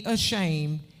don't be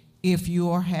ashamed if you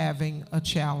are having a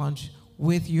challenge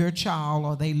with your child,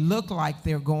 or they look like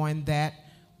they're going that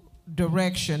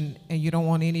direction and you don't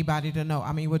want anybody to know.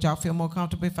 I mean, would y'all feel more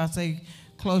comfortable if I say,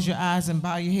 close your eyes and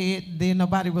bow your head, then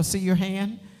nobody will see your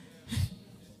hand?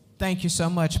 Thank you so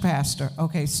much, Pastor.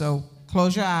 Okay, so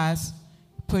close your eyes,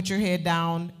 put your head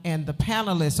down, and the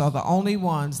panelists are the only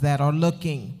ones that are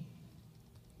looking.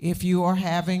 If you are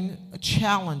having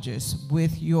challenges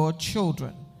with your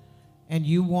children and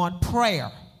you want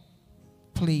prayer,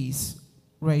 please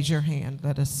raise your hand.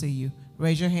 Let us see you.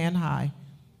 Raise your hand high.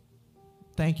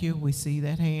 Thank you. We see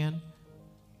that hand.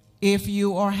 If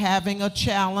you are having a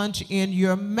challenge in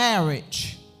your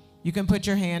marriage, you can put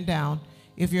your hand down.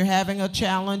 If you're having a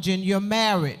challenge in your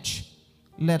marriage,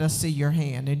 let us see your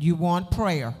hand. And you want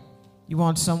prayer, You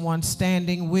want someone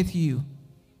standing with you.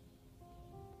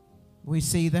 We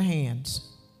see the hands.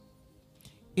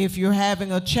 If you're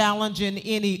having a challenge in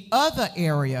any other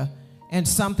area and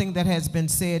something that has been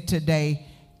said today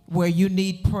where you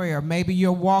need prayer, maybe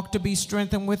your walk to be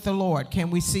strengthened with the Lord, can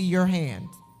we see your hand?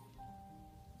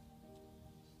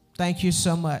 Thank you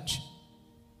so much.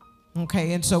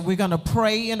 Okay, and so we're going to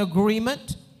pray in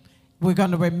agreement. We're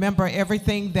going to remember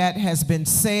everything that has been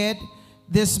said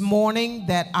this morning,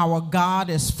 that our God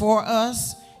is for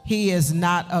us. He is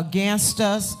not against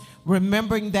us.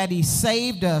 Remembering that he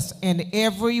saved us and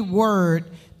every word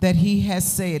that he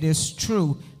has said is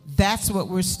true. That's what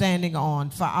we're standing on.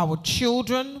 For our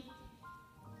children,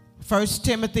 1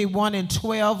 Timothy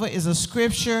 1:12 is a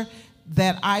scripture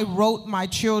that I wrote my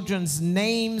children's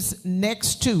names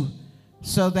next to,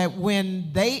 so that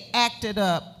when they acted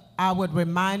up, I would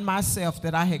remind myself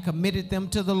that I had committed them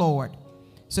to the Lord.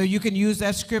 So you can use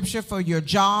that scripture for your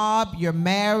job, your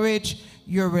marriage,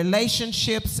 your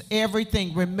relationships,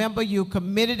 everything. Remember, you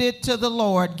committed it to the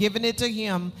Lord, giving it to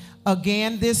him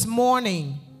again this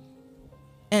morning.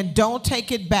 And don't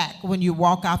take it back when you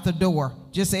walk out the door.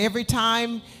 Just every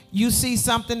time you see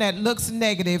something that looks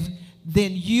negative,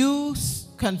 then you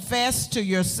confess to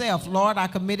yourself, Lord, I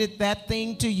committed that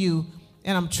thing to you,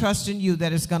 and I'm trusting you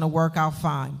that it's going to work out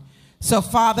fine. So,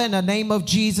 Father, in the name of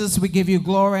Jesus, we give you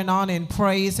glory and honor and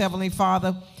praise, Heavenly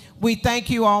Father. We thank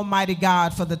you, Almighty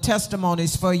God, for the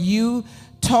testimonies. For you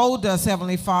told us,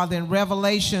 Heavenly Father, in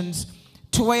Revelations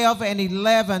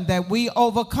 12:11, that we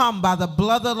overcome by the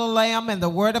blood of the Lamb and the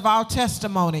word of our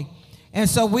testimony. And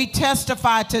so we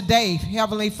testify today,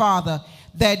 Heavenly Father,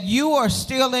 that you are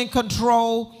still in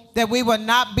control, that we will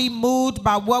not be moved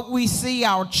by what we see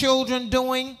our children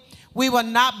doing. We will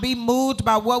not be moved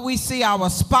by what we see our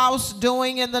spouse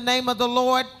doing in the name of the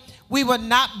Lord. We will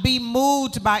not be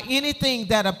moved by anything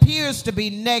that appears to be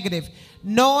negative,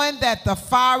 knowing that the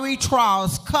fiery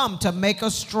trials come to make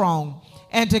us strong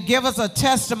and to give us a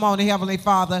testimony, Heavenly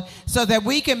Father, so that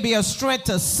we can be a strength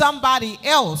to somebody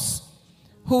else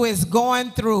who is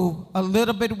going through a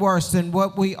little bit worse than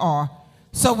what we are.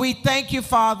 So we thank you,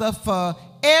 Father, for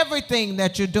everything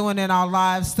that you're doing in our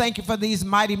lives. Thank you for these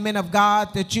mighty men of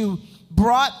God that you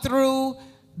brought through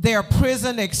their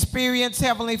prison experience,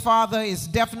 Heavenly Father. Is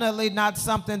definitely not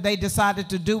something they decided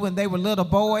to do when they were little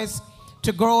boys,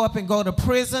 to grow up and go to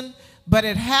prison, but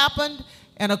it happened,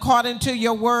 and according to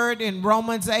your word in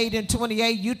Romans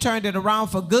 8:28, you turned it around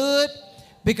for good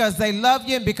because they love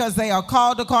you and because they are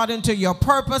called according to your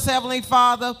purpose, Heavenly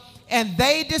Father, and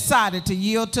they decided to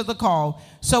yield to the call.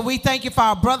 So we thank you for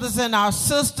our brothers and our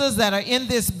sisters that are in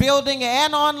this building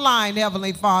and online,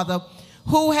 Heavenly Father,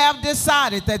 who have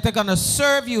decided that they're going to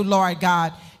serve you, Lord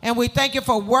God. And we thank you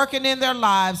for working in their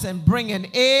lives and bringing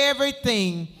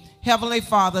everything, Heavenly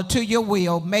Father, to your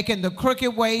will, making the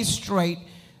crooked ways straight.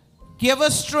 Give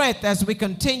us strength as we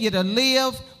continue to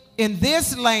live in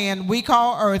this land we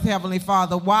call earth, Heavenly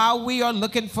Father, while we are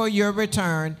looking for your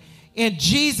return. In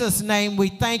Jesus' name, we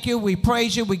thank you, we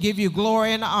praise you, we give you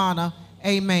glory and honor.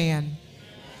 Amen.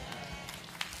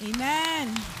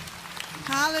 Amen.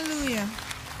 Hallelujah.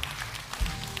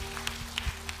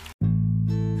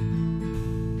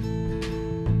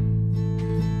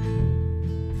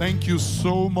 Thank you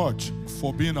so much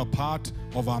for being a part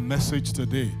of our message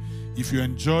today. If you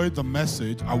enjoyed the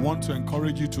message, I want to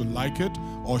encourage you to like it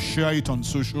or share it on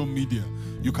social media.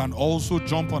 You can also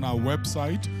jump on our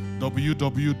website,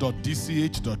 www.dch.church,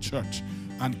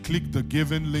 and click the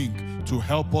giving link to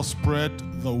help us spread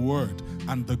the word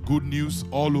and the good news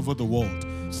all over the world.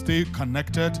 Stay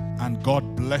connected and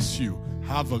God bless you.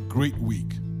 Have a great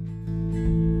week.